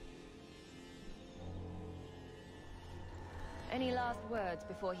 Any last words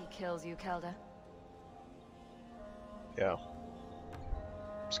before he kills you, Kelda? Yeah.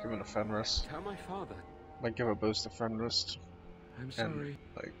 Just give it a Fenris. Tell my father. Might give a boost to Fenris. I'm sorry. And,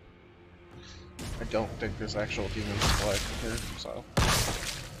 like, I don't think there's actual demons alive here, so.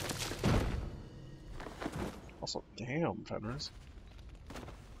 Also, damn, Fenris.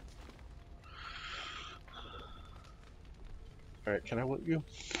 Alright, can I loot you?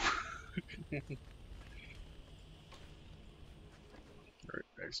 Alright,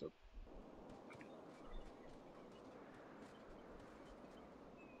 exit.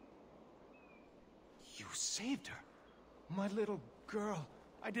 You saved her. My little girl.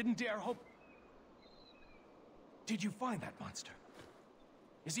 I didn't dare hope. Did you find that monster?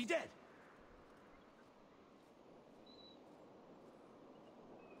 Is he dead?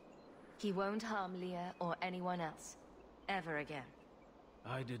 He won't harm Leah or anyone else. Ever again.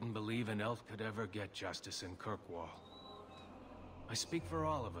 I didn't believe an elf could ever get justice in Kirkwall. I speak for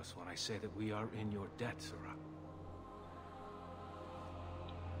all of us when I say that we are in your debt, Sirach.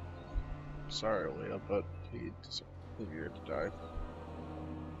 Sorry, Leah, but he deserved to die.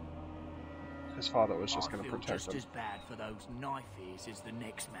 His father was just going to protect just him. as bad for those knife ears as the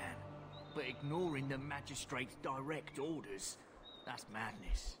next man. But ignoring the magistrate's direct orders, that's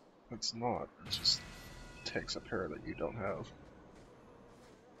madness. It's not. It just takes a pair that you don't have.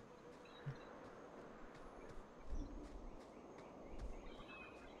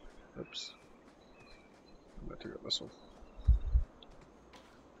 Oops. I'm going to go this one.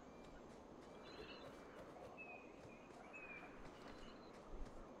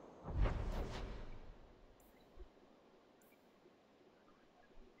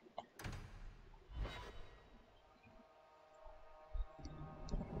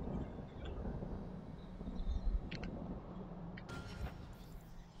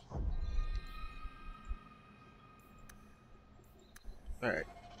 Alright.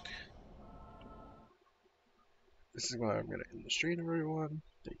 This is where I'm going to end the stream, everyone.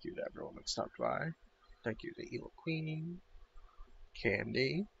 Thank you to everyone that stopped by. Thank you to Evil Queenie,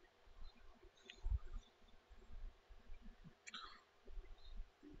 Candy,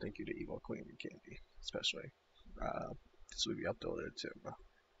 thank you to Evil Queen and Candy, especially. This will be uploaded to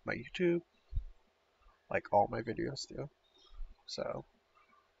my YouTube, like all my videos do. So,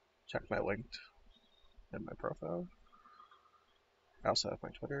 check my link in my profile. I also have my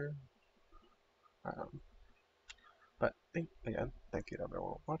Twitter. But again, thank you to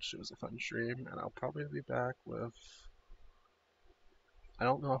everyone who watched. It was a fun stream, and I'll probably be back with. I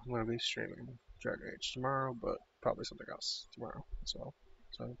don't know if I'm going to be streaming Dragon Age tomorrow, but probably something else tomorrow as well.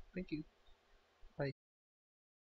 So, thank you.